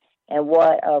affection and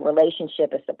what a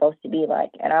relationship is supposed to be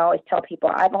like. And I always tell people,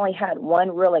 I've only had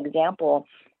one real example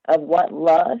of what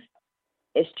love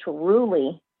is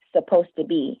truly supposed to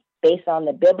be based on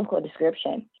the biblical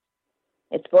description.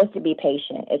 It's supposed to be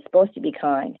patient. It's supposed to be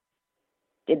kind.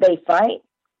 Did they fight?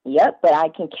 Yep, but I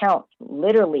can count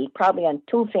literally probably on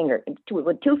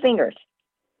with two fingers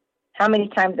how many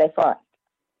times they fought.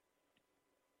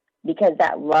 Because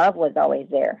that love was always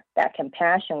there. That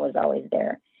compassion was always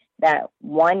there. That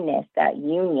oneness, that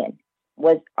union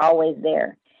was always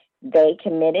there. They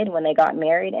committed when they got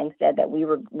married and said that we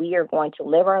are going to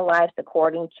live our lives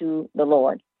according to the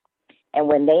Lord. And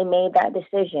when they made that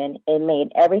decision, it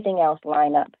made everything else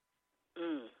line up.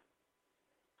 Mm.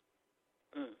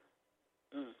 Mm.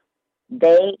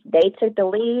 Mm. They took the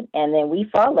lead, and then we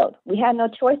followed. We had no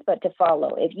choice but to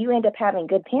follow. If you end up having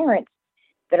good parents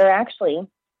that are actually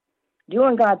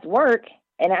doing God's work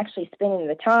and actually spending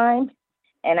the time,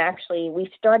 and actually we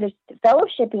started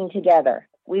fellowshipping together.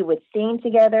 We would sing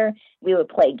together. We would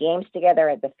play games together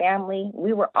as a family.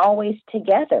 We were always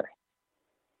together.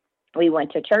 We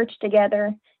went to church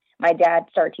together. My dad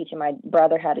started teaching my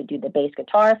brother how to do the bass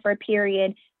guitar for a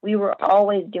period. We were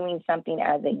always doing something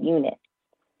as a unit,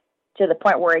 to the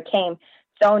point where it came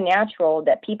so natural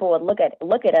that people would look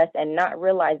at us and not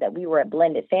realize that we were a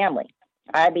blended family.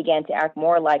 I began to act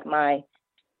more like my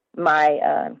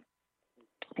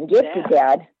gifted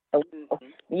dad.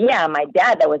 Yeah, my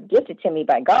dad that was gifted to me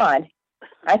by God.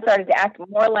 I started to act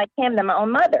more like him than my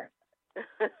own mother.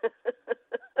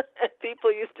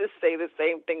 People used to say the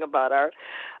same thing about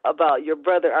your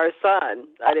brother, our son.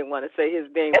 I didn't want to say his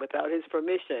name without his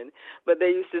permission, but they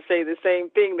used to say the same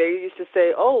thing. They used to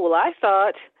say, "Oh, well, I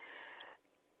thought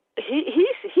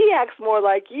he acts more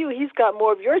like you. He's got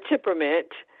more of your temperament,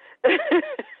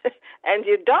 and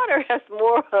your daughter has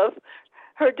more of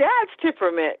her dad's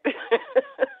temperament."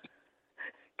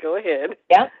 Go ahead.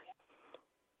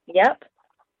 Yep.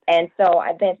 And so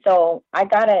I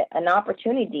got an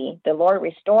opportunity. The Lord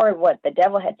restored what the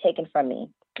devil had taken from me.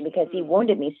 because he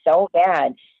wounded me so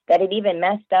bad that it even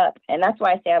messed up. And that's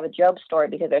why I say I have a Job story,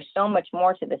 because there's so much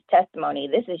more to this testimony.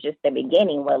 This is just the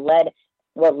beginning, what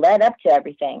led up to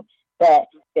everything. But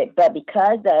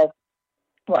because of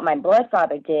what my blood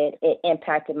father did, it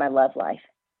impacted my love life.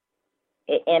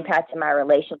 It impacted my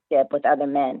relationship with other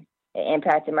men. It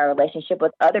impacted my relationship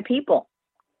with other people.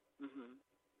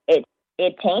 Mm-hmm.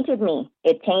 It tainted me.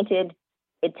 It tainted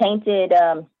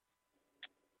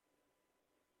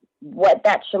what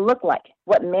that should look like,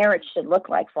 what marriage should look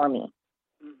like for me.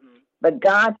 Mm-hmm. But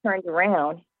God turned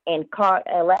around and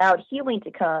allowed healing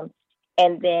to come.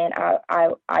 And then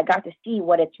I got to see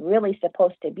what it's really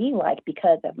supposed to be like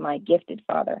because of my gifted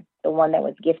father, the one that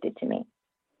was gifted to me.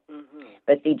 Mm-hmm.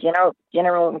 But see,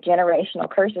 generational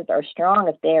curses are strong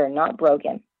if they are not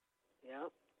broken. Yeah,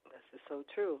 this is so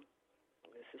true.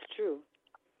 This is true.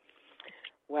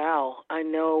 Wow, I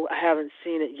know I haven't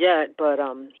seen it yet, but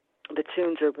the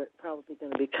tunes are probably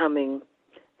going to be coming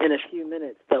in a few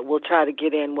minutes, but we'll try to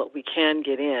get in what we can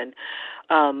get in.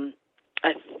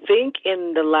 I think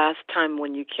in the last time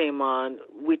when you came on,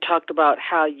 we talked about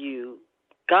how you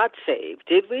got saved.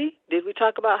 Did we? Did we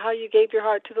talk about how you gave your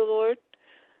heart to the Lord?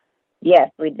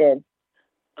 Yes, we did.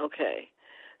 Okay.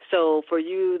 So for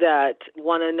you that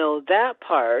want to know that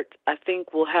part, I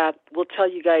think we'll tell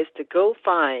you guys to go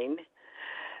find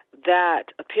that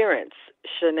appearance.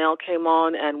 Chanel came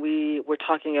on and we were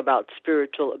talking about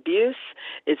spiritual abuse.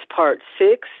 It's part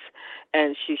 6,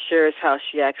 and she shares how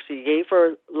she actually gave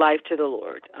her life to the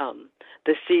Lord.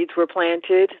 The seeds were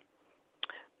planted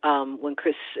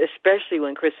especially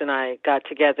when Chris and I got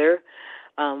together.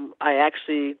 I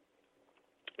actually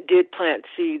did plant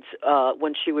seeds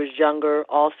when she was younger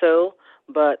also,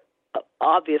 but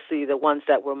obviously the ones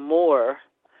that were more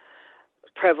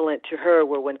prevalent to her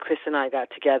were when Chris and I got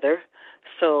together.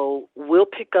 So we'll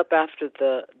pick up after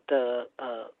the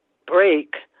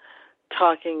break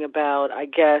talking about, I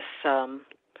guess,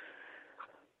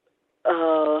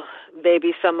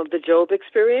 maybe some of the Job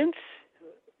experience.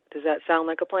 Does that sound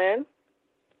like a plan?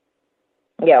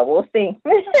 Yeah, we'll see.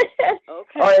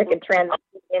 Okay. Or it could transition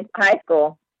into high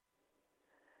school.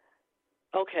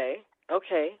 Okay.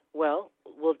 Well,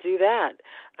 we'll do that.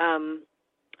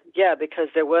 Yeah, because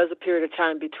there was a period of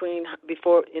time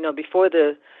before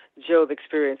the Job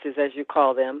experiences, as you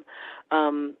call them,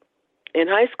 in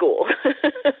high school.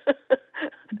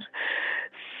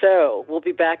 So we'll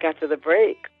be back after the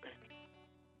break.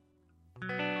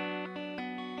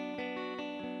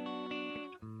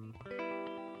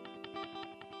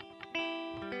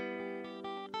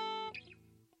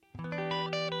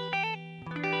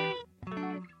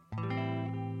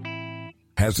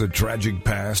 Has a tragic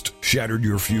past shattered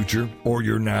your future or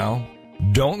your now?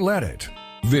 Don't let it.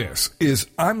 This is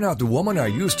I'm Not the Woman I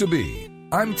Used to Be.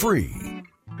 I'm Free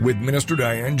with Minister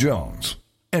Diane Jones.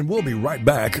 And we'll be right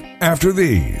back after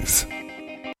these.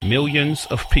 Millions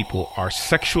of people are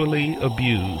sexually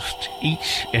abused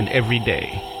each and every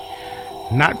day,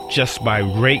 not just by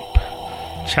rape,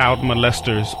 child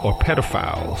molesters, or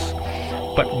pedophiles,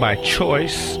 but by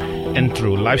choice and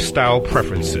through lifestyle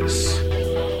preferences.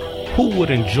 Who would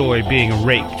enjoy being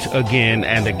raped again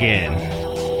and again?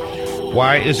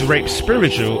 Why is rape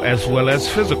spiritual as well as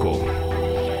physical?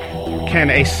 Can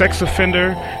a sex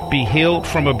offender be healed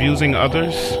from abusing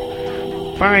others?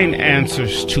 Find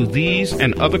answers to these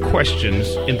and other questions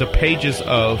in the pages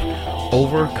of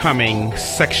Overcoming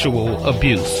Sexual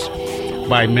Abuse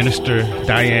by Minister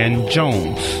Diane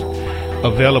Jones.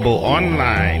 Available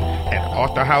online at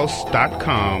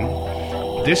authorhouse.com,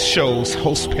 this show's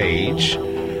host page,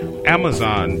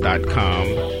 Amazon.com,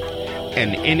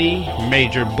 and any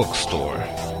major bookstore.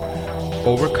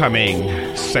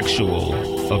 Overcoming Sexual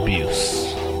Abuse.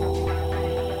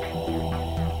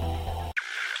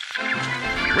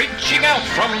 Reaching out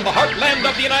from the heartland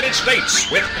of the United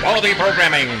States with quality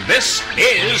programming, this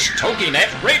is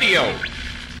TogiNet Radio.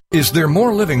 Is there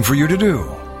more living for you to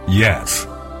do? Yes.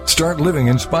 Start living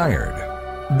inspired.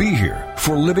 Be here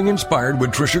for Living Inspired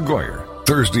with Tricia Goyer,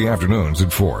 Thursday afternoons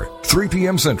at 3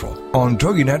 p.m. Central on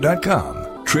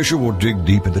TogiNet.com. Tricia will dig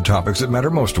deep into topics that matter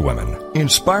most to women,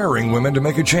 inspiring women to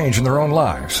make a change in their own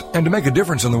lives and to make a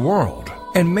difference in the world,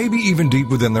 and maybe even deep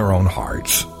within their own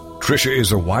hearts. Tricia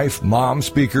is a wife, mom,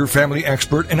 speaker, family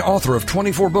expert, and author of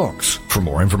 24 books. For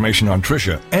more information on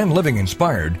Tricia and Living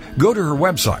Inspired, go to her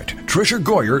website, Tricia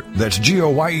Goyer, that's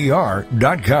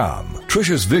GOYER.com.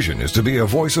 Tricia's vision is to be a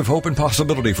voice of hope and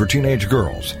possibility for teenage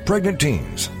girls, pregnant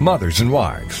teens, mothers, and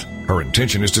wives. Her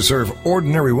intention is to serve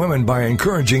ordinary women by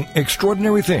encouraging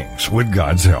extraordinary things with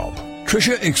God's help.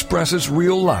 Tricia expresses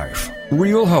real life,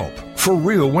 real hope for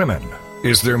real women.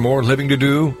 Is there more living to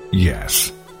do?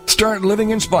 Yes. Start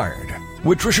living inspired.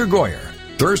 with Tricia Goyer.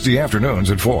 Thursday afternoons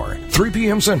at 4, 3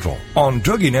 p.m. Central on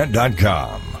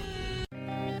TogiNet.com.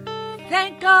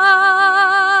 Thank God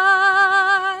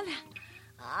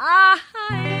I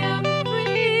am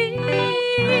free.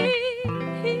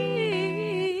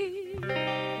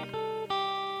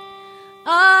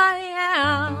 I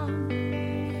am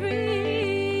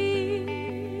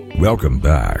free. Welcome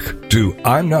back to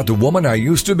I'm Not the Woman I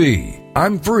Used to Be.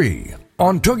 I'm Free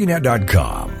on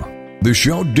TogiNet.com. The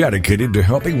show dedicated to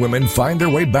helping women find their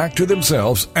way back to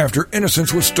themselves after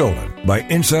innocence was stolen by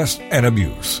incest and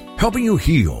abuse. Helping you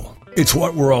heal. It's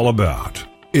what we're all about.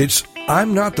 It's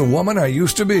I'm Not the Woman I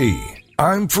Used to Be.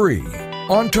 I'm Free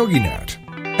on TogiNet.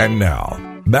 And now,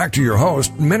 back to your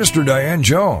host, Minister Diane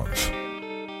Jones.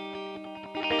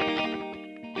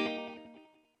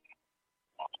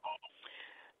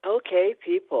 Okay,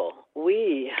 people,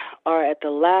 we are at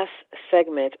the last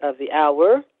segment of the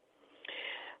hour.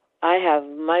 I have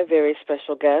my very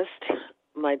special guest,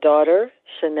 my daughter,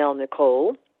 Chanel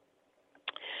Nicole.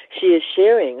 She is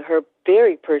sharing her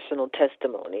very personal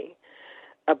testimony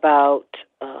about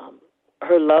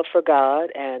her love for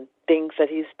God and things that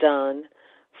He's done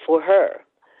for her.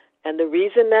 And the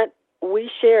reason that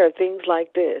we share things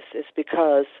like this is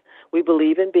because we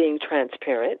believe in being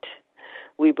transparent.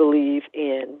 We believe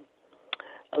in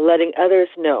letting others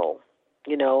know,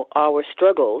 our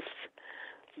struggles.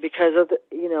 Because of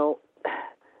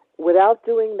without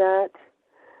doing that,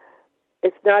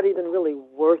 it's not even really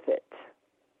worth it.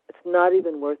 It's not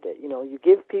even worth it. You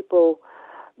give people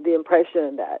the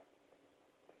impression that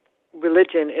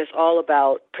religion is all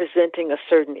about presenting a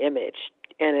certain image,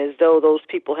 and as though those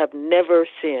people have never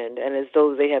sinned, and as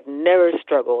though they have never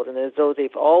struggled, and as though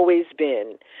they've always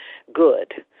been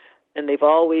good, and they've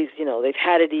always, they've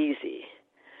had it easy.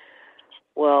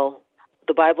 Well,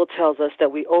 the Bible tells us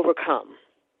that we overcome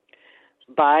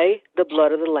by the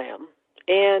blood of the Lamb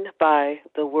and by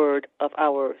the word of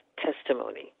our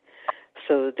testimony.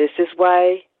 So this is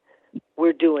why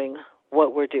we're doing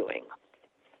what we're doing.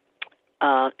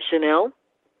 Chanel?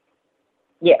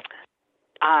 Yes.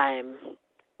 I'm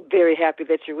very happy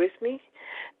that you're with me,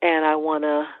 and I want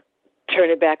to turn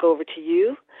it back over to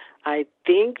you. I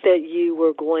think that you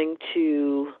were going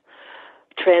to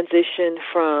transition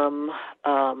from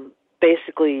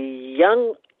basically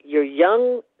your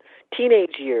young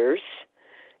teenage years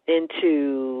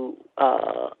into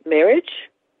marriage?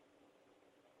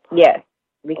 Yes,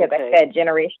 because Okay. I said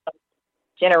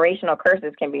generational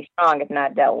curses can be strong if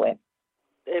not dealt with.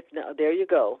 There you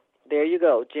go.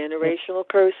 Generational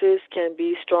curses can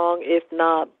be strong if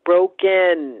not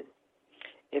broken.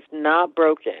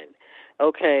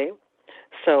 Okay,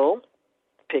 so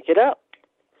pick it up.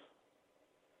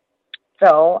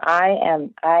 So I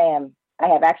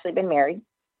have actually been married,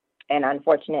 and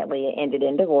unfortunately it ended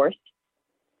in divorce.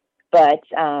 But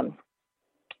the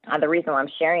reason why I'm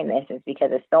sharing this is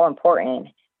because it's so important.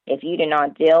 If you do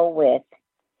not deal with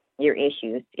your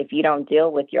issues, if you don't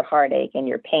deal with your heartache and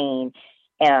your pain,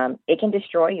 it can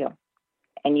destroy you,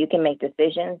 and you can make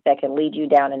decisions that can lead you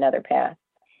down another path.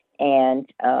 And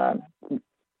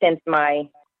since my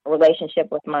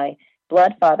relationship with my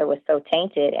blood father was so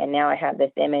tainted, and now I have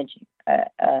this image,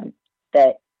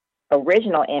 that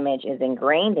original image is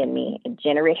ingrained in me, a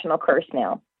generational curse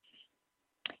now.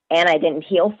 And I didn't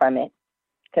heal from it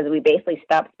because we basically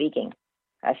stopped speaking.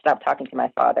 I stopped talking to my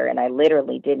father, and I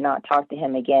literally did not talk to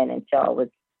him again until I was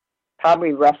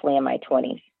probably roughly in my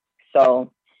 20s. So,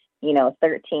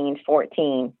 13,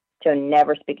 14, to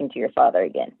never speaking to your father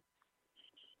again.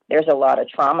 There's a lot of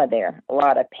trauma there, a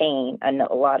lot of pain, and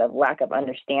a lot of lack of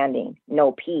understanding,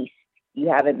 no peace. You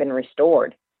haven't been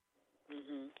restored.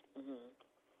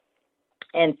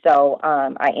 And so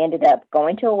I ended up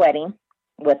going to a wedding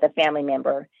with a family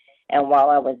member. And while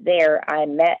I was there, I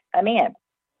met a man.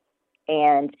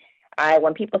 And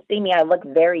when people see me, I look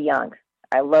very young.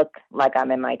 I look like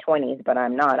I'm in my 20s, but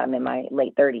I'm not. I'm in my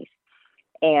late 30s.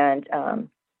 And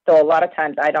so a lot of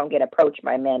times I don't get approached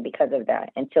by men because of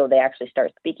that until they actually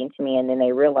start speaking to me. And then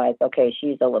they realize, okay,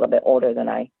 she's a little bit older than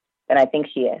I think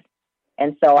she is.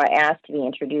 And so I asked to be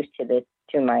introduced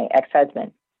to my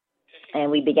ex-husband. And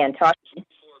we began talking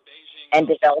and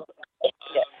developed a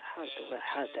relationship. How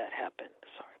did that happen?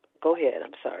 Sorry. Go ahead.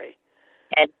 I'm sorry.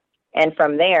 And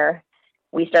from there,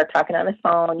 we start talking on the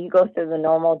phone. You go through the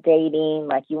normal dating,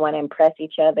 like you want to impress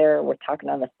each other. We're talking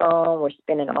on the phone. We're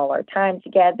spending all our time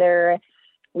together.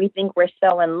 We think we're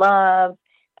so in love.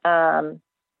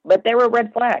 But there were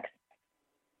red flags.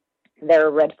 There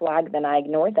were red flags, and I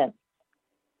ignored them.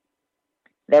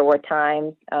 There were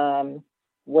times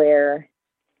where,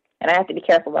 and I have to be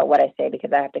careful about what I say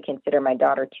because I have to consider my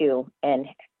daughter too, and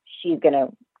she's going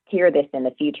to hear this in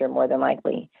the future, more than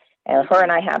likely. And her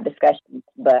and I have discussions,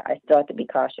 but I still have to be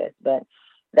cautious. But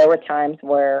there were times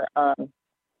where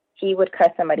he would cuss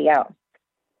somebody out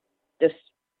just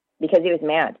because he was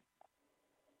mad.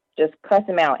 Just cuss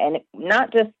him out. And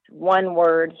not just one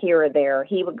word here or there.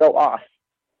 He would go off.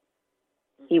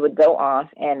 He would go off.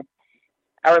 And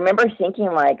I remember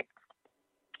thinking, like,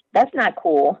 that's not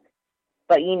cool.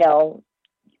 But, you know,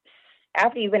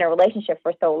 after you've been in a relationship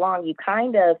for so long, you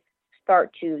kind of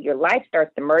your life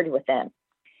starts to merge with them.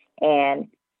 And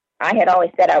I had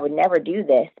always said I would never do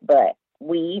this, but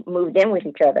we moved in with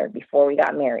each other before we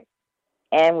got married.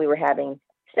 And we were having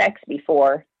sex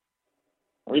before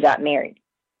we got married.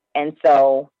 And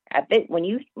so when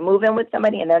you move in with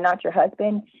somebody and they're not your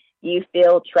husband, you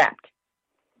feel trapped.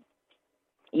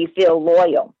 You feel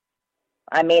loyal.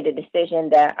 I made a decision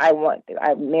that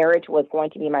marriage was going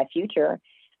to be my future.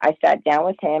 I sat down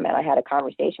with him and I had a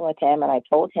conversation with him, and I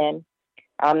told him,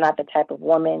 I'm not the type of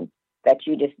woman that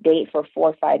you just date for 4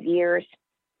 or 5 years.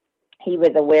 He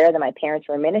was aware that my parents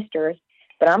were ministers,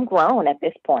 but I'm grown at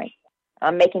this point.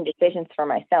 I'm making decisions for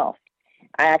myself.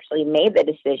 I actually made the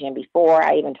decision before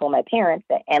I even told my parents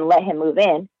and let him move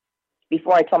in,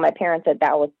 before I told my parents that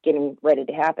was getting ready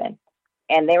to happen.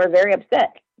 And they were very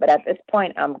upset. But at this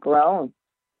point, I'm grown.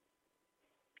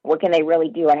 What can they really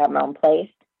do? I have my own place.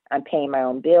 I'm paying my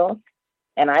own bills.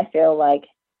 And I feel like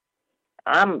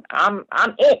I'm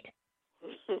it.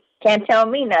 Can't tell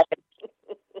me nothing.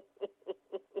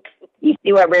 You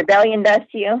see what rebellion does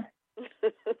to you?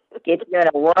 Gets you in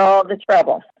a world of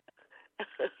trouble.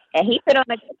 And he put on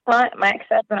a good front. My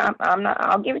ex-husband,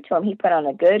 I'll give it to him. He put on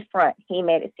a good front. He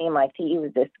made it seem like he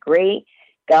was this great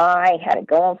guy, had it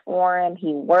going for him.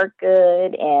 He worked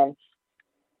good. And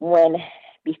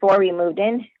before we moved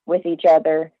in with each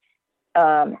other,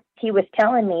 he was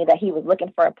telling me that he was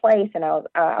looking for a place, and I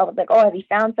was like, oh, have you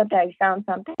found something? Have you found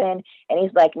something? And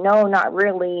he's like, no, not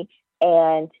really.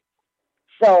 And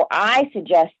so I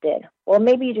suggested, well,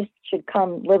 maybe you just should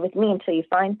come live with me until you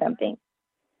find something.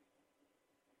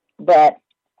 But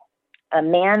a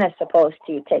man is supposed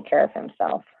to take care of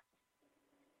himself.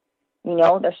 You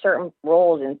know, there's certain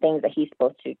roles and things that he's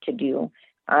supposed to do.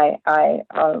 I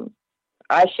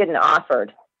shouldn't have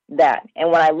offered that.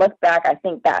 And when I look back, I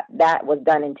think that was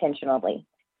done intentionally.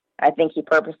 I think he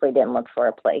purposely didn't look for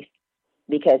a place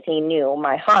because he knew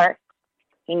my heart.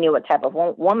 He knew what type of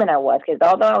woman I was. Because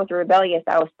although I was rebellious,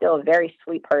 I was still a very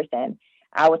sweet person.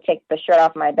 I would take the shirt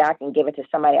off my back and give it to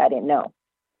somebody I didn't know,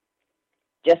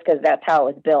 just because that's how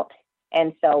it was built.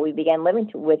 And so we began living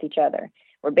with each other.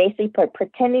 We're basically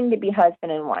pretending to be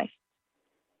husband and wife.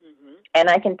 Mm-hmm. And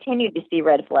I continued to see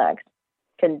red flags.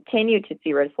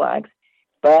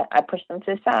 But I pushed them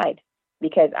to the side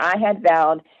because I had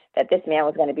vowed that this man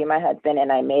was going to be my husband,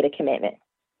 and I made a commitment.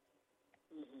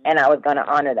 Mm-hmm. And I was going to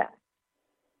honor that.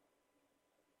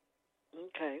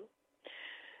 Okay.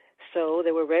 So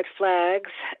there were red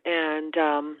flags, and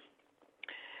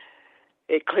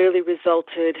it clearly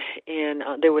resulted in,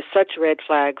 there were such red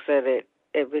flags that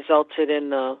it resulted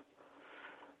in the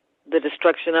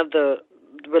destruction of the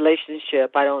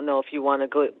relationship. I don't know if you want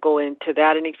to go into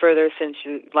that any further, since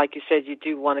you, like you said, you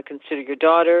do want to consider your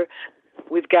daughter.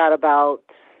 We've got about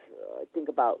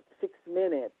 6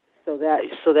 minutes, so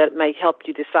that may help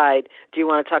you decide. Do you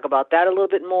want to talk about that a little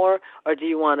bit more, or do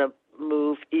you want to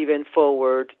move even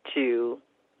forward to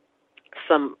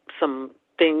some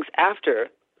things after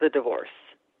the divorce?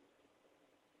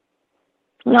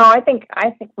 No, I think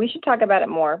we should talk about it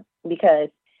more because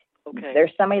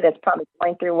there's somebody that's probably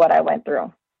going through what I went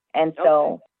through. And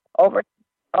so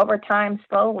over time,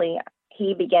 slowly,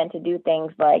 he began to do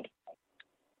things like,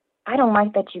 I don't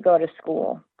like that you go to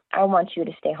school. I want you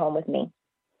to stay home with me.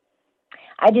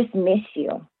 I just miss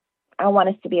you. I want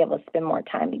us to be able to spend more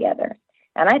time together.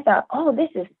 And I thought, oh, this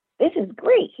is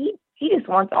great. He just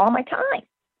wants all my time.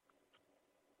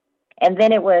 And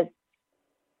then it was,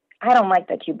 I don't like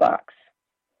that you box.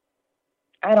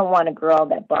 I don't want a girl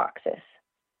that boxes.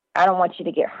 I don't want you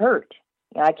to get hurt.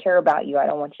 You know, I care about you. I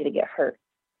don't want you to get hurt.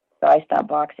 So I stopped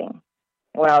boxing.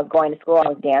 When I was going to school, I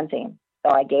was dancing.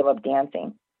 So I gave up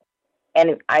dancing.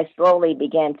 And I slowly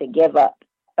began to give up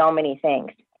so many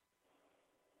things,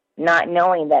 not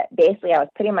knowing that basically I was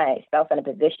putting myself in a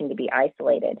position to be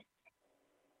isolated.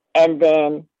 And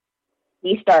then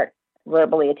he started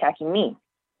verbally attacking me,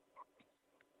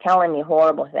 telling me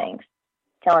horrible things,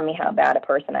 telling me how bad a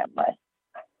person I was,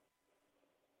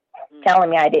 telling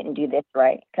me I didn't do this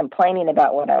right, complaining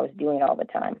about what I was doing all the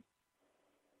time,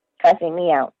 cussing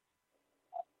me out,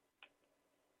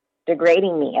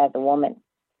 degrading me as a woman.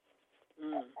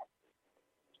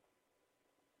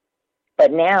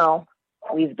 But now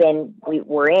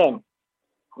we're in.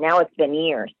 Now it's been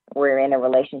years. We're in a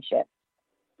relationship,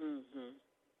 Mm-hmm.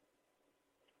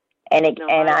 and it, Now,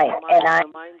 and I and I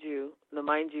mind you,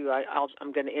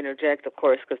 I'm going to interject, of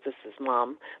course, because this is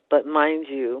Mom. But mind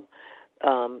you,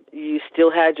 you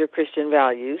still had your Christian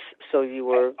values, so you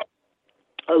were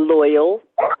a loyal,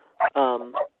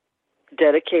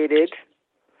 dedicated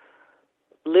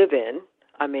live-in.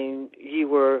 I mean, you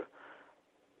were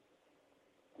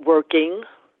working,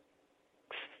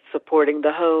 supporting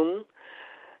the home,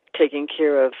 taking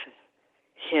care of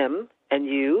him and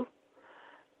you,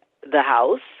 the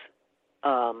house,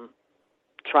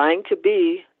 trying to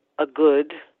be a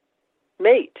good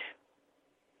mate,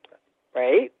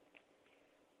 right?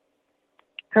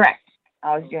 correct.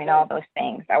 I was doing all those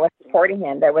things. I was supporting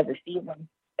him. There was a season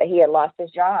that he had lost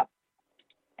his job,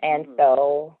 and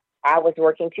so I was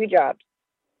working 2 jobs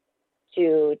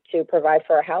to provide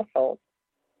for a household.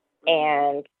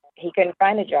 And he couldn't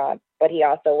find a job, but he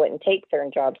also wouldn't take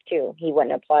certain jobs too. He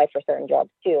wouldn't apply for certain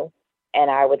jobs too. And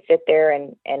I would sit there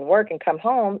and work and come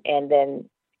home, and then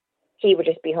he would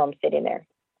just be home sitting there.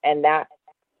 And that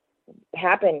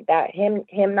happened. That him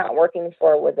not working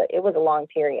for it was a long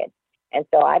period. And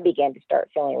so I began to start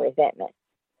feeling resentment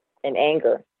and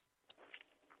anger,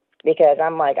 because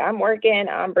I'm like, I'm working,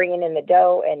 I'm bringing in the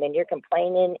dough, and then you're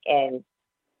complaining and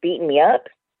beating me up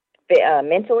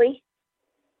mentally,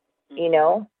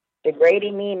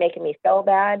 degrading me, making me feel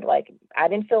bad. Like, I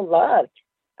didn't feel loved.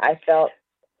 I felt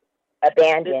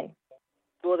abandoned.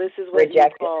 Well, this is what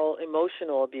rejected. you call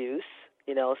emotional abuse.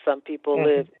 Some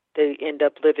people they end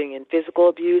up living in physical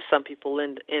abuse. Some people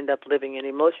end up living in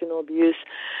emotional abuse.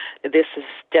 This is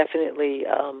definitely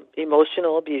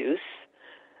emotional abuse.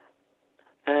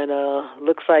 And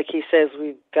looks like he says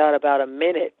we've got about a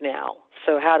minute now.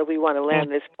 So how do we want to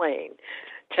land this plane?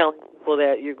 Tell people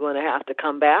that you're going to have to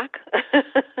come back?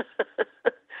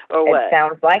 Or what? It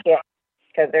sounds like it,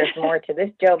 because there's more to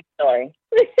this Job story.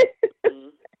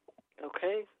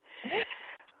 Okay.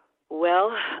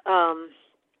 Well,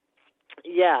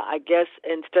 yeah, I guess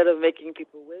instead of making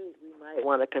people wait, we might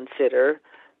want to consider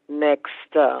next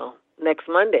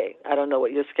Monday. I don't know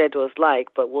what your schedule is like,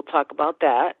 but we'll talk about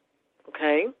that.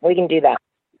 Okay? We can do that.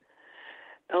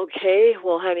 Okay.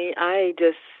 Well, honey, I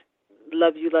just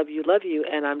love you, love you, love you,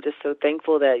 and I'm just so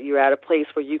thankful that you're at a place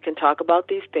where you can talk about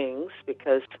these things,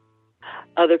 because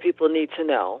other people need to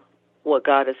know what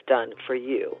God has done for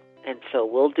you. And so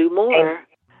we'll do more.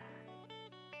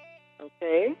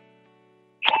 Okay?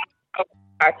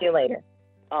 Talk to you later.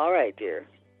 All right, dear.